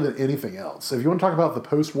much more than anything else. If you want to talk about the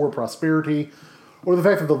post-war prosperity, or the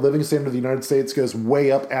fact that the living standard of the United States goes way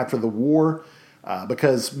up after the war,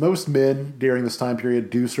 because most men during this time period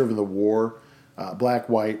do serve in the war, black,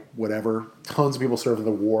 white, whatever. Tons of people serve in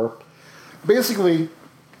the war. Basically,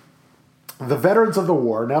 the veterans of the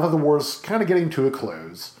war, now that the war is kind of getting to a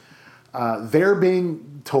close, they're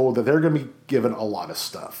being told that they're going to be given a lot of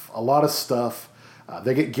stuff.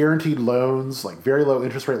 They get guaranteed loans, like very low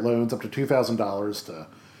interest rate loans, up to $2,000 to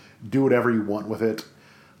do whatever you want with it.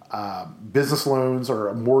 Business loans or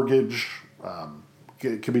a mortgage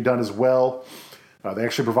can be done as well. They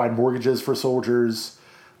actually provide mortgages for soldiers.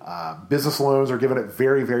 Business loans are given at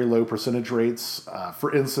very, very low percentage rates.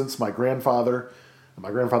 For instance, my grandfather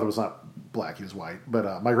was not black, he was white,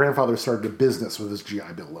 but my grandfather started a business with his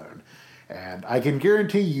GI Bill loan. And I can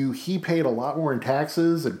guarantee you he paid a lot more in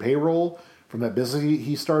taxes and payroll from that business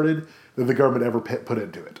he started than the government ever put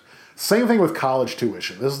into it. Same thing with college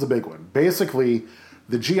tuition. This is the big one. Basically,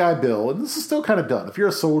 the GI Bill, and this is still kind of done. If you're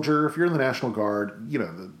a soldier, if you're in the National Guard,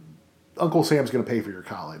 Uncle Sam's going to pay for your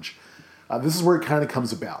college. This is where it kind of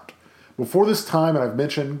comes about. Before this time, and I've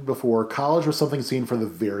mentioned before, college was something seen for the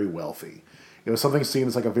very wealthy. It was something seen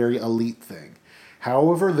as like a very elite thing.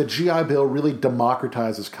 However, the GI Bill really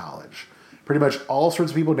democratizes college. Pretty much all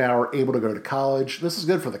sorts of people now are able to go to college. This is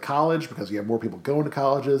good for the college because you have more people going to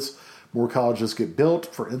colleges. More colleges get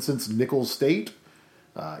built. For instance, Nichols State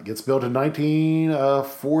gets built in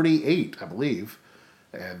 1948, I believe.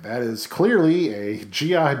 And that is clearly a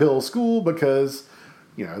GI Bill school because,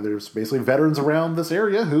 there's basically veterans around this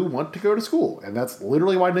area who want to go to school. And that's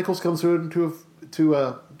literally why Nichols comes to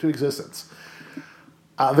existence.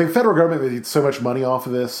 The federal government made so much money off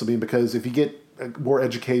of this. Because if you get more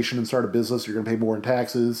education and start a business, you're going to pay more in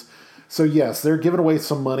taxes. So yes, they're giving away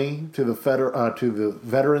some money to the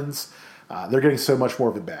veterans. They're getting so much more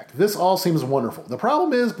of it back. This all seems wonderful. The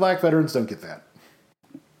problem is black veterans don't get that.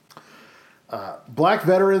 Black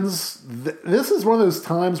veterans, this is one of those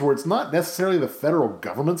times where it's not necessarily the federal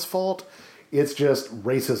government's fault, it's just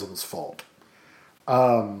racism's fault.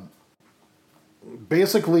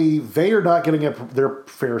 Basically, they are not getting their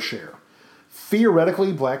fair share.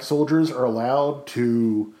 Theoretically, black soldiers are allowed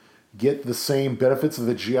to get the same benefits of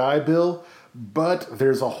the GI Bill, but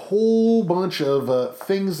there's a whole bunch of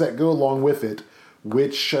things that go along with it,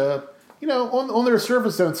 which, on their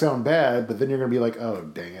surface don't sound bad, but then you're going to be like, oh,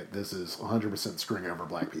 dang it, this is 100% screwing over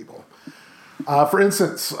black people. For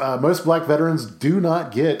instance, most black veterans do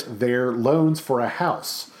not get their loans for a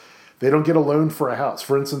house. They don't get a loan for a house.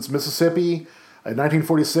 For instance, Mississippi, in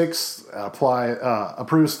 1946,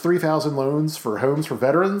 approves 3,000 loans for homes for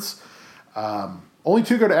veterans. Only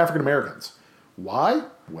 2 go to African Americans. Why?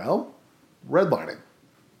 Well, redlining.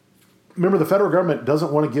 Remember, the federal government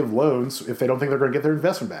doesn't want to give loans if they don't think they're going to get their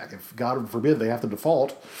investment back. If, God forbid, they have to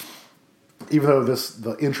default, even though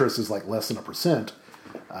the interest is like less than 1%,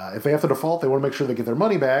 if they have to default, they want to make sure they get their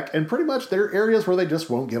money back, and pretty much there are areas where they just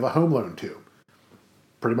won't give a home loan to.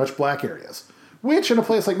 Pretty much black areas. Which, in a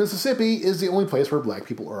place like Mississippi, is the only place where black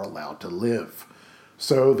people are allowed to live.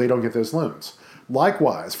 So they don't get those loans.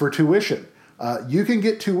 Likewise, for tuition, you can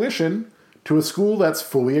get tuition to a school that's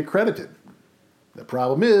fully accredited. The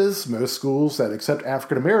problem is, most schools that accept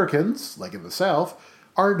African Americans, like in the South,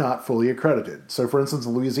 are not fully accredited. So, for instance,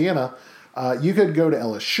 in Louisiana, you could go to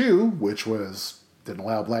LSU, which didn't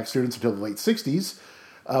allow black students until the late 60s,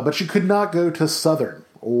 but you could not go to Southern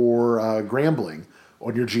or Grambling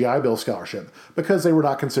on your GI Bill scholarship because they were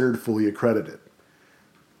not considered fully accredited.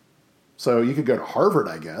 So you could go to Harvard,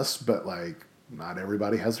 I guess, but not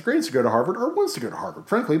everybody has the grades to go to Harvard or wants to go to Harvard.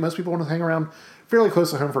 Frankly, most people want to hang around fairly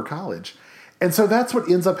close to home for college. And so that's what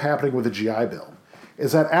ends up happening with the GI Bill,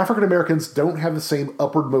 is that African Americans don't have the same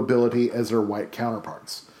upward mobility as their white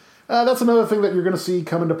counterparts. That's another thing that you're going to see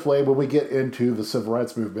come into play when we get into the civil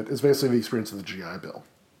rights movement, is basically the experience of the GI Bill.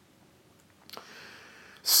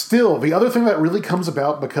 Still, the other thing that really comes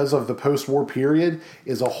about because of the post-war period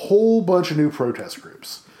is a whole bunch of new protest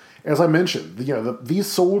groups. As I mentioned, these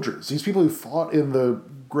soldiers, these people who fought in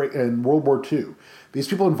World War II, these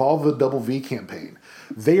people involved in the Double V campaign,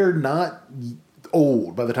 they are not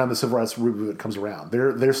old by the time the civil rights movement comes around.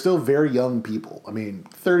 They're still very young people. I mean,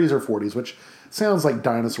 30s or 40s, which sounds like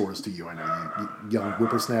dinosaurs to you, I know, you young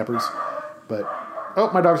whippersnappers. But,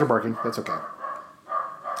 oh, my dogs are barking. That's okay.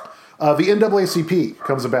 The NAACP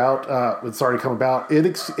comes about. It's already come about. It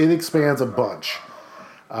expands a bunch.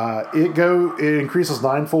 It increases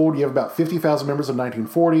ninefold. You have about 50,000 members in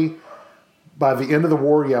 1940. By the end of the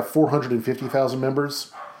war, you have 450,000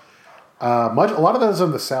 members. A lot of that is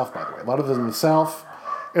in the South, by the way. A lot of that is in the South.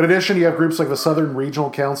 In addition, you have groups like the Southern Regional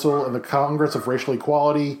Council and the Congress of Racial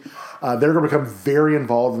Equality. They're going to become very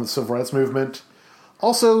involved in the civil rights movement.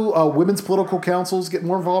 Also, women's political councils get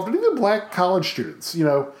more involved, and even black college students.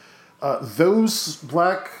 Those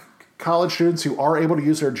black college students who are able to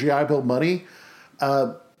use their GI Bill money,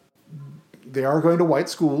 they are going to white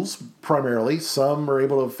schools primarily. Some are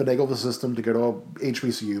able to finagle the system to go to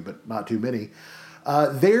HBCU, but not too many.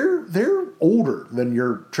 They're older than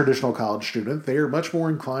your traditional college student. They are much more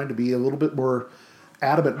inclined to be a little bit more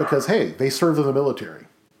adamant because, hey, they served in the military.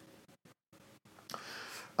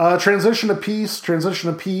 Transition to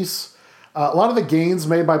peace. A lot of the gains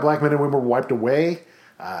made by black men and women were wiped away.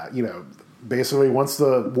 Basically, once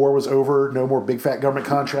the war was over, no more big fat government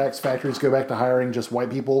contracts. Factories go back to hiring just white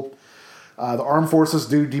people. The armed forces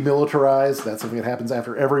do demilitarize. That's something that happens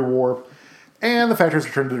after every war. And the factories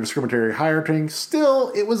return to discriminatory hiring.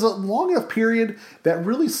 Still, it was a long enough period that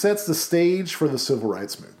really sets the stage for the civil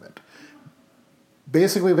rights movement.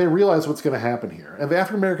 Basically, they realize what's going to happen here. And the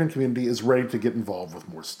African American community is ready to get involved with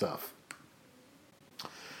more stuff.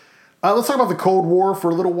 Let's talk about the Cold War for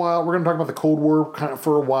a little while. We're going to talk about the Cold War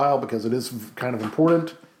for a while because it is kind of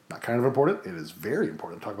important. Not kind of important. It is very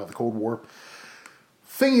important to talk about the Cold War.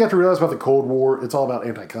 Thing you have to realize about the Cold War, it's all about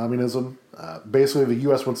anti-communism. Basically, the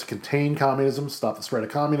U.S. wants to contain communism, stop the spread of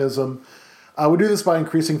communism. We do this by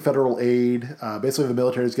increasing federal aid. Basically, the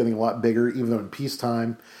military is getting a lot bigger, even though in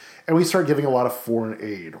peacetime. And we start giving a lot of foreign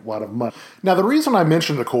aid, a lot of money. Now, the reason I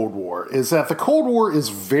mentioned the Cold War is that the Cold War is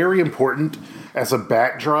very important as a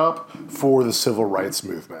backdrop for the civil rights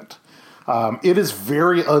movement. It is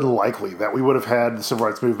very unlikely that we would have had the civil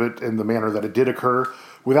rights movement in the manner that it did occur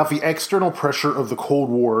without the external pressure of the Cold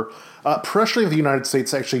War pressuring the United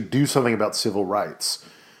States to actually do something about civil rights.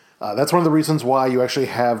 That's one of the reasons why you actually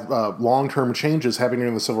have long-term changes happening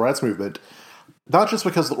in the civil rights movement. not just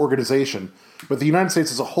because of the organization, but the United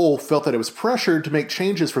States as a whole felt that it was pressured to make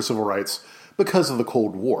changes for civil rights because of the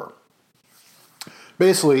Cold War.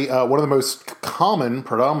 Basically, one of the most common,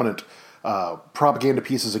 predominant propaganda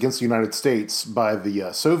pieces against the United States by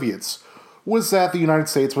the Soviets was that the United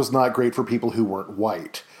States was not great for people who weren't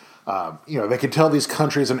white. They could tell these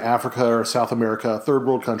countries in Africa or South America, third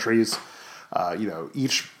world countries,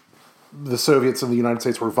 the Soviets and the United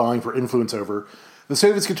States were vying for influence over. The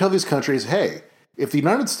Soviets could tell these countries, hey, if the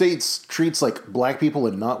United States treats like black people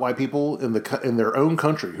and not white people in their own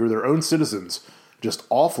country, who are their own citizens, just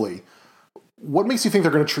awfully, what makes you think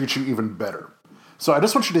they're going to treat you even better? So I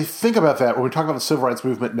just want you to think about that when we talk about the civil rights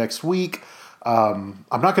movement next week. I'm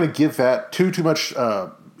not going to give that too much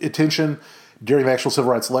attention during the actual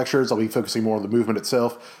civil rights lectures. I'll be focusing more on the movement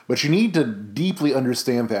itself. But you need to deeply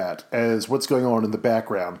understand that as what's going on in the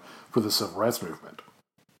background for the civil rights movement.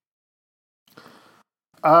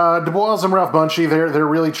 Du Bois and Ralph Bunche, they're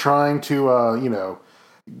really trying to,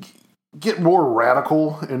 get more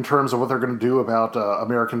radical in terms of what they're going to do about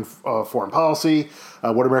American foreign policy,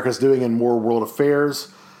 what America's doing in more world affairs.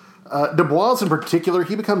 Du Bois, in particular,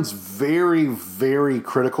 he becomes very, very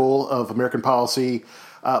critical of American policy,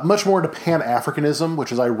 much more into Pan-Africanism,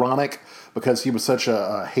 which is ironic because he was such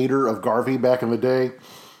a hater of Garvey back in the day.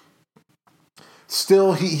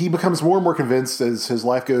 Still, he becomes more and more convinced as his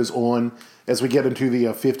life goes on, as we get into the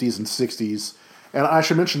 50s and 60s. And I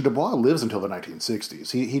should mention, Du Bois lives until the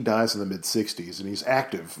 1960s. He dies in the mid-60s, and he's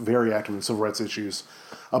active, very active in civil rights issues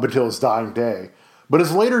up until his dying day. But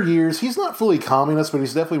his later years, he's not fully communist, but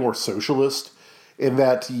he's definitely more socialist in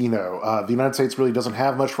that, the United States really doesn't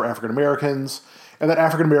have much for African Americans, and that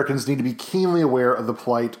African Americans need to be keenly aware of the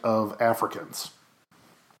plight of Africans.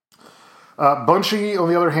 Bunche, on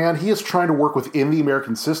the other hand, he is trying to work within the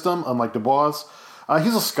American system, unlike Du Bois.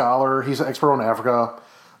 He's a scholar. He's an expert on Africa,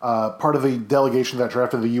 part of the delegation that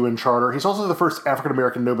drafted the UN Charter. He's also the first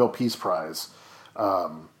African-American Nobel Peace Prize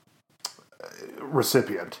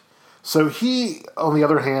recipient. So he, on the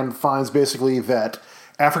other hand, finds basically that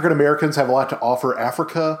African-Americans have a lot to offer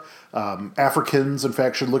Africa. Africans, in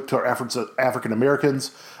fact, should look to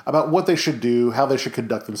African-Americans about what they should do, how they should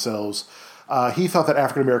conduct themselves. He thought that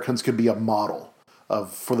African-Americans could be a model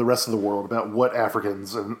for the rest of the world about what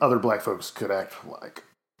Africans and other black folks could act like.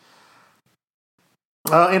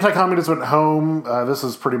 Anti-communism at home, this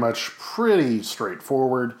is pretty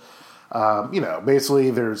straightforward. Basically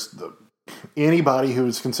there's anybody who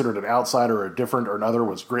is considered an outsider or a different or another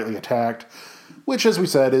was greatly attacked, which, as we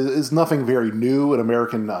said, is nothing very new in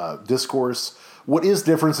American discourse. What is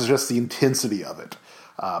different is just the intensity of it.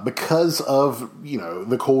 Because of,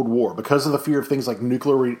 the Cold War, because of the fear of things like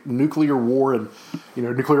nuclear war and,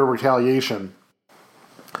 nuclear retaliation,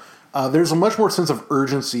 there's a much more sense of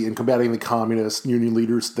urgency in combating the communists, union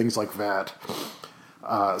leaders, things like that.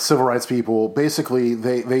 Civil rights people, basically,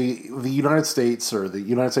 the United States or the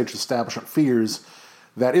United States establishment fears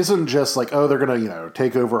that isn't just like, oh, they're going to,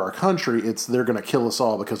 take over our country, it's they're going to kill us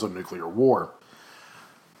all because of nuclear war.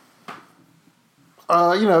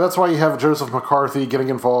 That's why you have Joseph McCarthy getting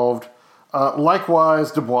involved.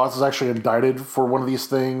 Likewise, Du Bois is actually indicted for one of these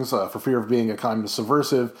things for fear of being a communist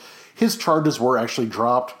subversive. His charges were actually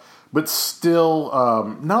dropped, but still,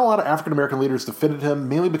 not a lot of African-American leaders defended him,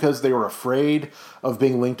 mainly because they were afraid of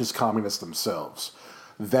being linked as communists themselves.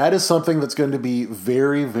 That is something that's going to be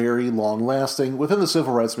very, very long-lasting within the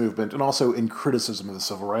civil rights movement and also in criticism of the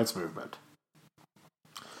civil rights movement.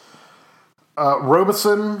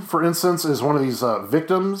 Robeson, for instance, is one of these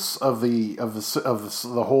victims of the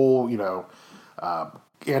whole,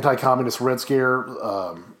 anti-communist Red Scare,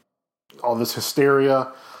 all this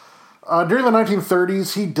hysteria. During the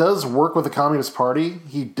 1930s, he does work with the Communist Party.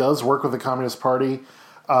 He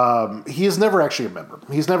is never actually a member.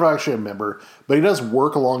 But he does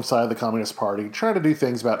work alongside the Communist Party, trying to do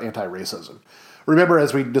things about anti-racism. Remember,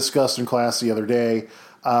 as we discussed in class the other day,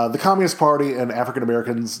 the Communist Party and African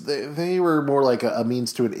Americans, they were more like a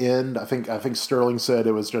means to an end. I think Sterling said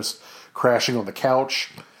it was just crashing on the couch.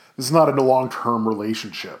 This is not a long-term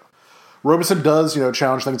relationship. Robeson does,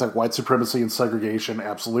 challenge things like white supremacy and segregation,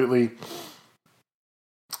 absolutely.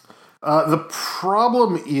 The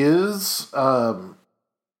problem is, after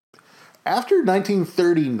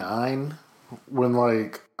 1939,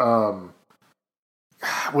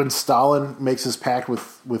 when Stalin makes his pact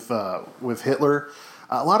with Hitler,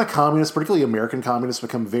 a lot of communists, particularly American communists,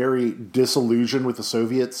 become very disillusioned with the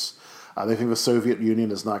Soviets. They think the Soviet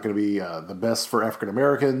Union is not going to be the best for African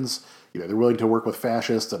Americans. They're willing to work with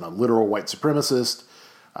fascists and a literal white supremacist.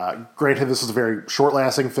 Granted, this is a very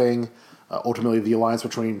short-lasting thing. Ultimately, the alliance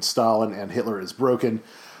between Stalin and Hitler is broken.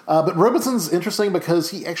 But Robeson's interesting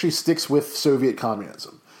because he actually sticks with Soviet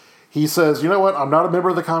communism. He says, you know what, I'm not a member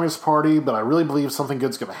of the Communist Party, but I really believe something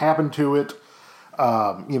good's going to happen to it.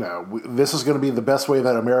 This is going to be the best way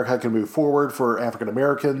that America can move forward for African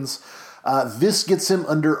Americans. This gets him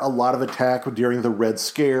under a lot of attack during the Red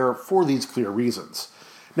Scare for these clear reasons.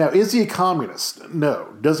 Now, is he a communist?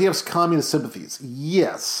 No. Does he have communist sympathies?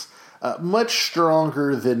 Yes. Much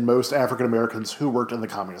stronger than most African Americans who worked in the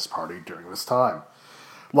Communist Party during this time.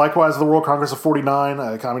 Likewise, the World Congress of 49,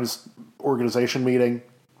 a communist organization meeting,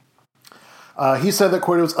 he said that,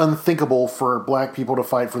 quote, it was unthinkable for black people to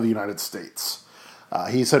fight for the United States.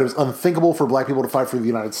 He said it was unthinkable for black people to fight for the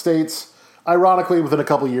United States. Ironically, within a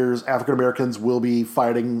couple of years, African Americans will be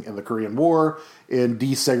fighting in the Korean War in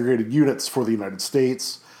desegregated units for the United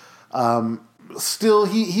States. Still,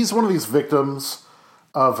 he's one of these victims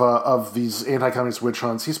of these anti-communist witch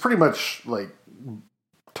hunts. He's pretty much like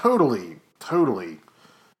totally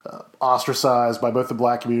ostracized by both the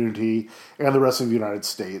black community and the rest of the United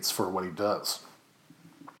States for what he does.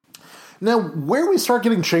 Now, where we start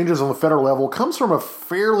getting changes on the federal level comes from a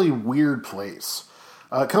fairly weird place.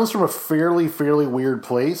 Harry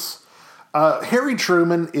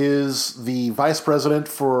Truman is the vice president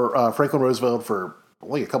for Franklin Roosevelt for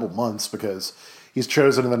only a couple months because he's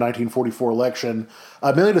chosen in the 1944 election,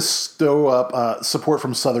 mainly to stow up support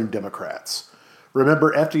from Southern Democrats.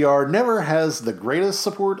 Remember, FDR never has the greatest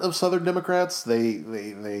support of Southern Democrats.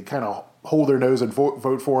 They kind of hold their nose and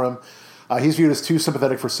vote for him. He's viewed as too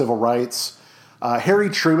sympathetic for civil rights. Harry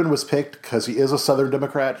Truman was picked because he is a Southern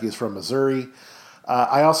Democrat. He's from Missouri.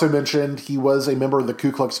 I also mentioned he was a member of the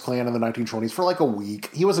Ku Klux Klan in the 1920s for like a week.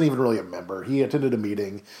 He wasn't even really a member. He attended a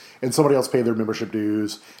meeting, and somebody else paid their membership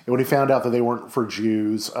dues. And when he found out that they weren't for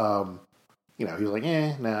Jews, he was like,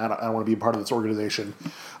 I don't want to be a part of this organization.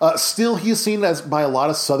 Still, he is seen by a lot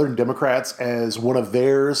of Southern Democrats as one of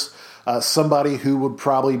theirs, somebody who would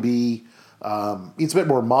probably be, he's a bit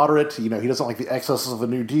more moderate. He doesn't like the excesses of the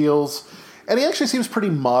New Deals. And he actually seems pretty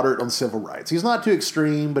moderate on civil rights. He's not too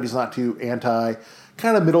extreme, but he's not too anti,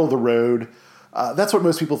 kind of middle of the road. That's what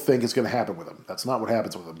most people think is going to happen with him. That's not what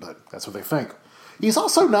happens with him, but that's what they think. He's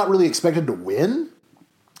also not really expected to win.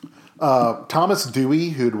 Thomas Dewey,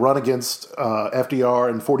 who'd run against FDR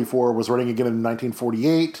in 44, was running again in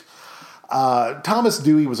 1948. Thomas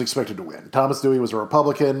Dewey was expected to win. Thomas Dewey was a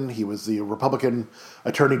Republican. He was the Republican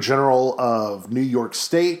Attorney General of New York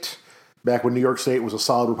State, back when New York State was a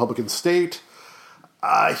solid Republican state.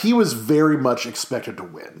 He was very much expected to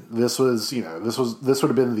win. This would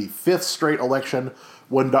have been the fifth straight election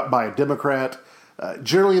won by a Democrat.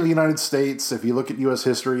 Generally in the United States, if you look at U.S.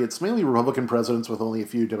 history, it's mainly Republican presidents with only a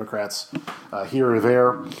few Democrats here or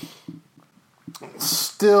there.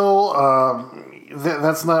 Still,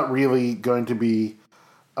 that's not really going to be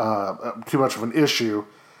too much of an issue.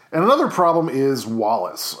 And another problem is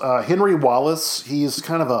Wallace. Henry Wallace, he's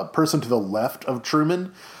kind of a person to the left of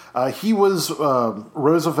Truman. He was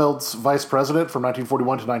Roosevelt's vice president from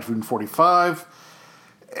 1941 to 1945.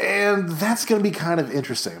 And that's going to be kind of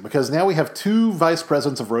interesting because now we have two vice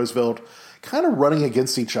presidents of Roosevelt kind of running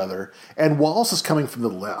against each other, and Wallace is coming from the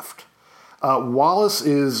left. Wallace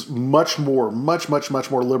is much more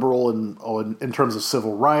liberal in terms of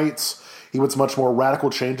civil rights. He wants much more radical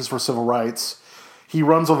changes for civil rights. He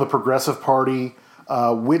runs on the Progressive Party,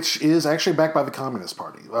 which is actually backed by the Communist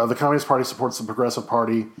Party. The Communist Party supports the Progressive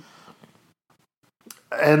Party.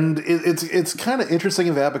 And it's kind of interesting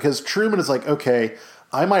in that because Truman is like, okay,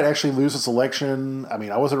 I might actually lose this election. I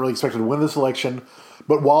mean, I wasn't really expected to win this election,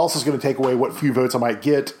 but Wallace is going to take away what few votes I might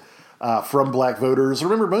get from black voters.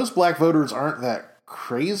 Remember, most black voters aren't that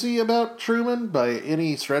crazy about Truman by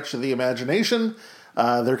any stretch of the imagination.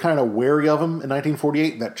 They're kind of wary of him in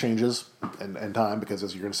 1948. That changes in time because,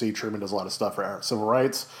 as you're going to see, Truman does a lot of stuff for our civil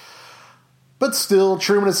rights. But still,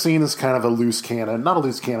 Truman is seen as kind of a loose cannon. Not a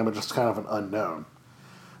loose cannon, but just kind of an unknown.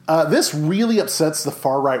 This really upsets the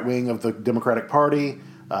far-right wing of the Democratic Party,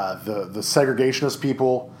 the segregationist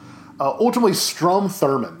people. Ultimately, Strom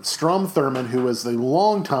Thurmond, who is the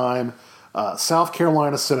longtime South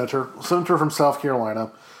Carolina senator from South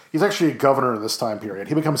Carolina. He's actually a governor in this time period.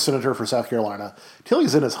 He becomes senator for South Carolina till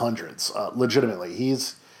he's in his hundreds, legitimately.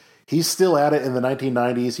 He's still at it in the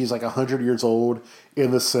 1990s. He's like 100 years old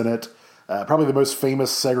in the Senate. Probably the most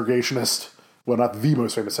famous segregationist. Well, not the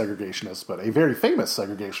most famous segregationist, but a very famous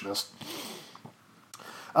segregationist.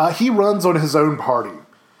 He runs on his own party.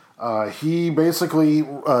 He basically,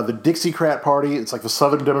 the Dixiecrat Party, it's like the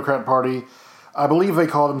Southern Democrat Party. I believe they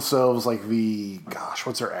call themselves like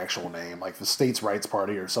what's their actual name? Like the States' Rights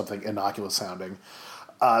Party or something innocuous sounding.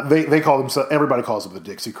 They call themselves, everybody calls them the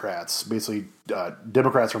Dixiecrats. Basically,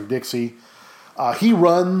 Democrats from Dixie. He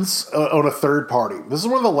runs on a third party. This is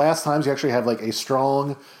one of the last times you actually have like a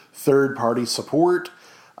strong third party support.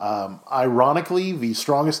 Ironically, the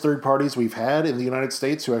strongest third parties we've had in the United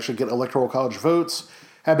States who actually get electoral college votes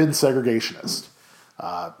have been segregationist.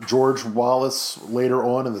 George Wallace later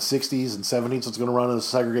on in the 60s and 70s was going to run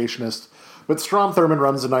as a segregationist, but Strom Thurmond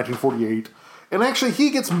runs in 1948, and actually he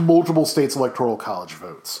gets multiple states' electoral college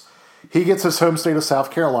votes. He gets his home state of South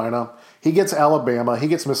Carolina, he gets Alabama, he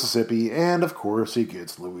gets Mississippi, and of course he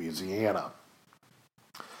gets Louisiana.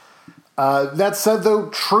 That said, though,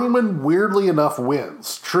 Truman weirdly enough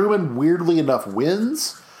wins.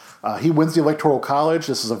 He wins the Electoral College.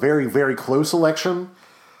 This is a very, very close election.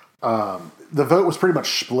 The vote was pretty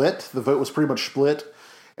much split.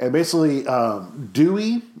 And basically,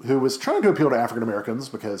 Dewey, who was trying to appeal to African Americans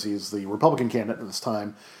because he's the Republican candidate at this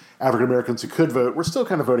time, African Americans who could vote were still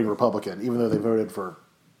kind of voting Republican, even though they voted for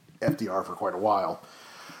FDR for quite a while.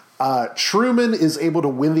 Truman is able to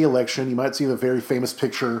win the election. You might see the very famous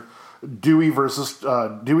picture, Dewey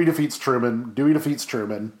defeats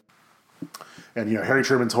Truman. And, Harry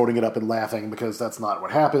Truman's holding it up and laughing because that's not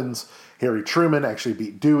what happens. Harry Truman actually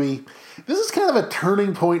beat Dewey. This is kind of a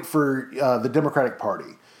turning point for the Democratic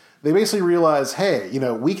Party. They basically realize, hey,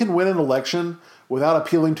 we can win an election without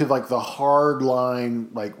appealing to, like, the hard-line,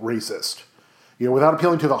 like, racist. Without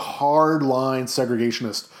appealing to the hard-line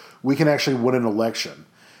segregationist, we can actually win an election.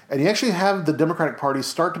 And you actually have the Democratic Party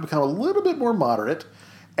start to become a little bit more moderate,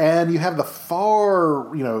 and you have the far,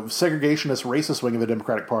 segregationist, racist wing of the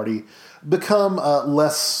Democratic Party become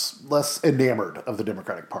less enamored of the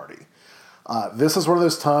Democratic Party. This is one of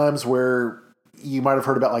those times where you might have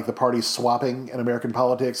heard about, like, the parties swapping in American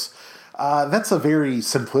politics. That's a very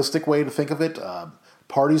simplistic way to think of it.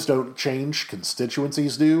 Parties don't change,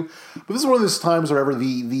 constituencies do. But this is one of those times wherever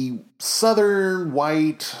the southern,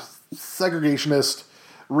 white, segregationist,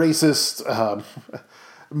 racist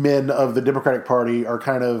men of the Democratic Party are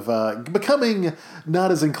kind of becoming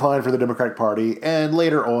not as inclined for the Democratic Party, and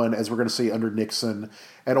later on, as we're going to see under Nixon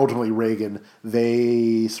and ultimately Reagan,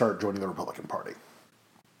 they start joining the Republican Party.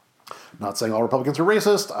 Not saying all Republicans are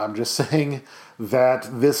racist, I'm just saying that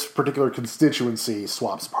this particular constituency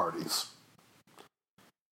swaps parties.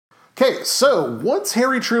 Okay, so once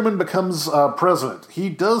Harry Truman becomes president, he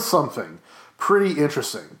does something pretty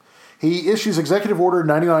interesting. He issues Executive Order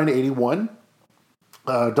 9981,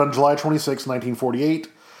 done July 26, 1948.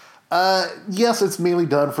 Yes, it's mainly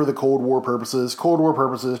done for the Cold War purposes.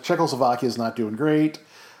 Czechoslovakia is not doing great.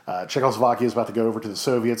 Czechoslovakia is about to go over to the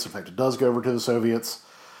Soviets. In fact, it does go over to the Soviets.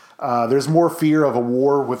 There's more fear of a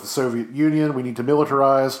war with the Soviet Union. We need to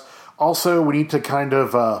militarize. Also, we need to kind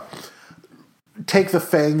of take the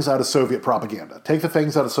fangs out of Soviet propaganda.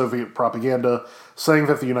 Saying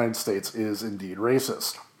that the United States is indeed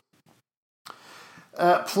racist.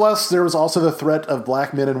 Plus, there was also the threat of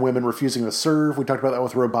black men and women refusing to serve. We talked about that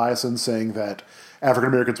with Robiason, saying that African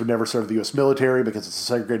Americans would never serve the U.S. military because it's a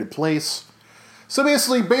segregated place. So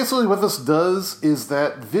basically what this does is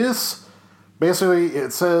that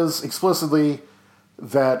it says explicitly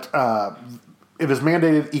that it is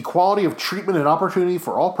mandated equality of treatment and opportunity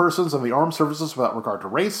for all persons in the armed services without regard to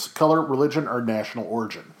race, color, religion, or national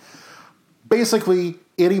origin. Basically,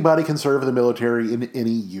 anybody can serve in the military in any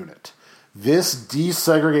unit. This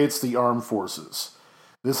desegregates the armed forces.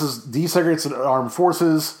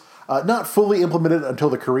 Not fully implemented until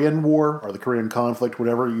the Korean War, or the Korean conflict,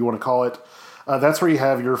 whatever you want to call it. That's where you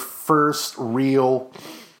have your first real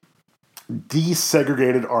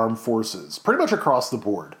desegregated armed forces, pretty much across the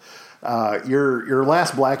board. Your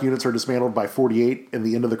last black units are dismantled by 48 in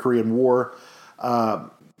the end of the Korean War.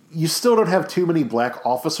 You still don't have too many black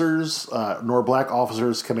officers, nor black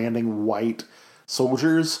officers commanding white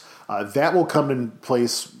soldiers. That will come in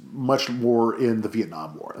place much more in the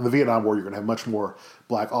Vietnam War. In the Vietnam War, you're going to have much more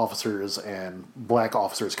black officers and black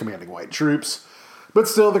officers commanding white troops. But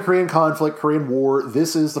still, the Korean conflict, Korean War,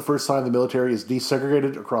 this is the first time the military is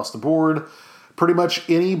desegregated across the board. Pretty much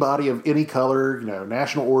anybody of any color,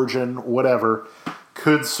 national origin, whatever,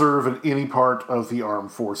 could serve in any part of the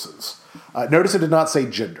armed forces. Notice it did not say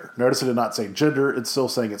gender. It's still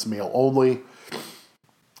saying it's male only.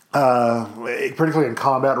 Particularly in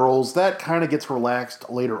combat roles, that kind of gets relaxed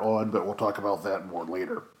later on, but we'll talk about that more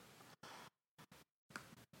later.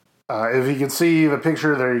 If you can see the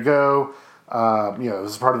picture, there you go.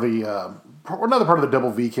 This is part of the another part of the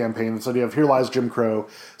Double V campaign. This idea of here lies Jim Crow,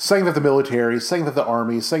 saying that the military, saying that the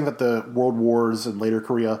army, saying that the world wars and later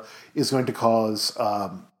Korea is going to cause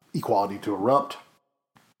equality to erupt.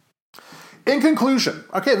 In conclusion,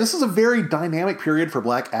 okay, this is a very dynamic period for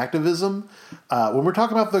black activism. When we're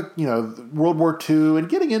talking about the World War II and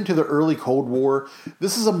getting into the early Cold War,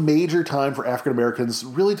 this is a major time for African Americans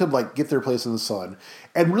really to like get their place in the sun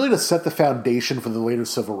and really to set the foundation for the later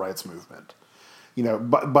civil rights movement.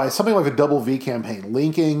 By something like the Double V campaign,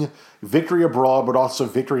 linking victory abroad but also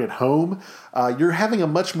victory at home, you're having a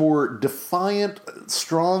much more defiant,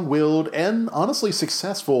 strong-willed, and honestly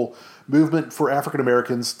successful movement for African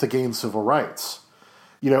Americans to gain civil rights.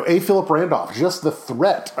 A. Philip Randolph, just the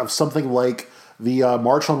threat of something like the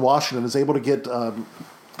March on Washington is able to get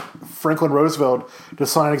Franklin Roosevelt to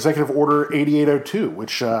sign Executive Order 8802,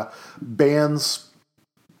 which bans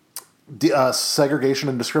segregation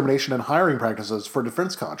and discrimination in hiring practices for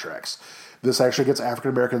defense contracts. This actually gets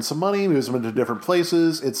African Americans some money, moves them into different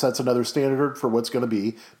places. It sets another standard for what's going to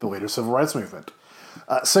be the later civil rights movement.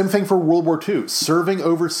 Same thing for World War II. Serving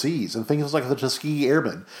overseas and things like the Tuskegee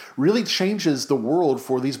Airmen really changes the world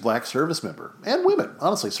for these black service members and women.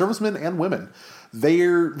 Honestly, servicemen and women.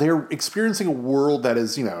 They're experiencing a world that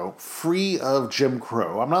is, free of Jim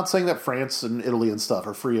Crow. I'm not saying that France and Italy and stuff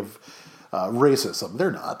are free of racism.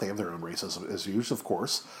 They're not. They have their own racism issues, of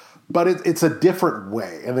course. But it's a different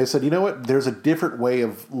way. And they said, you know what? There's a different way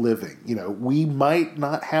of living. We might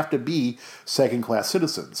not have to be second-class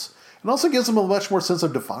citizens. It also gives them a much more sense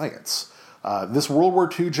of defiance. This World War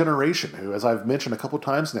II generation, who, as I've mentioned a couple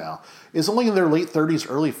times now, is only in their late 30s,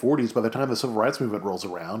 early 40s by the time the civil rights movement rolls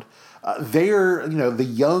around. They're, the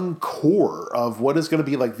young core of what is going to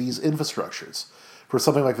be like these infrastructures for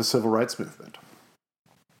something like the civil rights movement.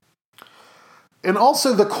 And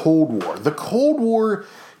also the Cold War. The Cold War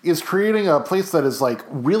is creating a place that is like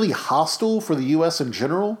really hostile for the U.S. in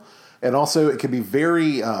general. And also it can be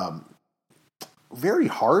very, very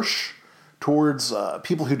harsh towards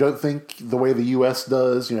people who don't think the way the U.S.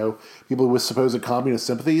 does, people with supposed communist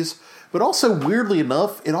sympathies. But also, weirdly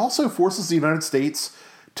enough, it also forces the United States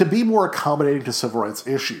to be more accommodating to civil rights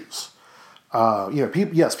issues.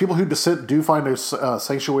 People who dissent do find no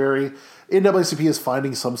sanctuary. NAACP is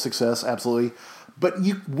finding some success, absolutely. But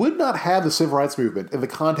you would not have the civil rights movement in the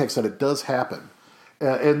context that it does happen,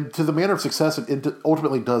 and to the manner of success it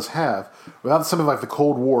ultimately does have, without something like the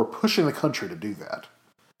Cold War pushing the country to do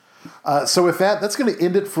that. So with that, that's going to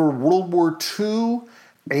end it for World War II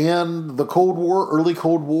and the Cold War, early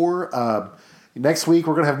Cold War. Next week,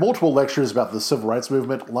 we're going to have multiple lectures about the civil rights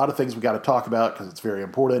movement. A lot of things we've got to talk about because it's very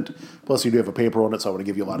important. Plus, you do have a paper on it, so I want to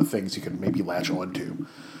give you a lot of things you can maybe latch on to.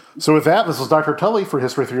 So with that, this is Dr. Tully for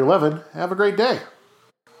History 311. Have a great day.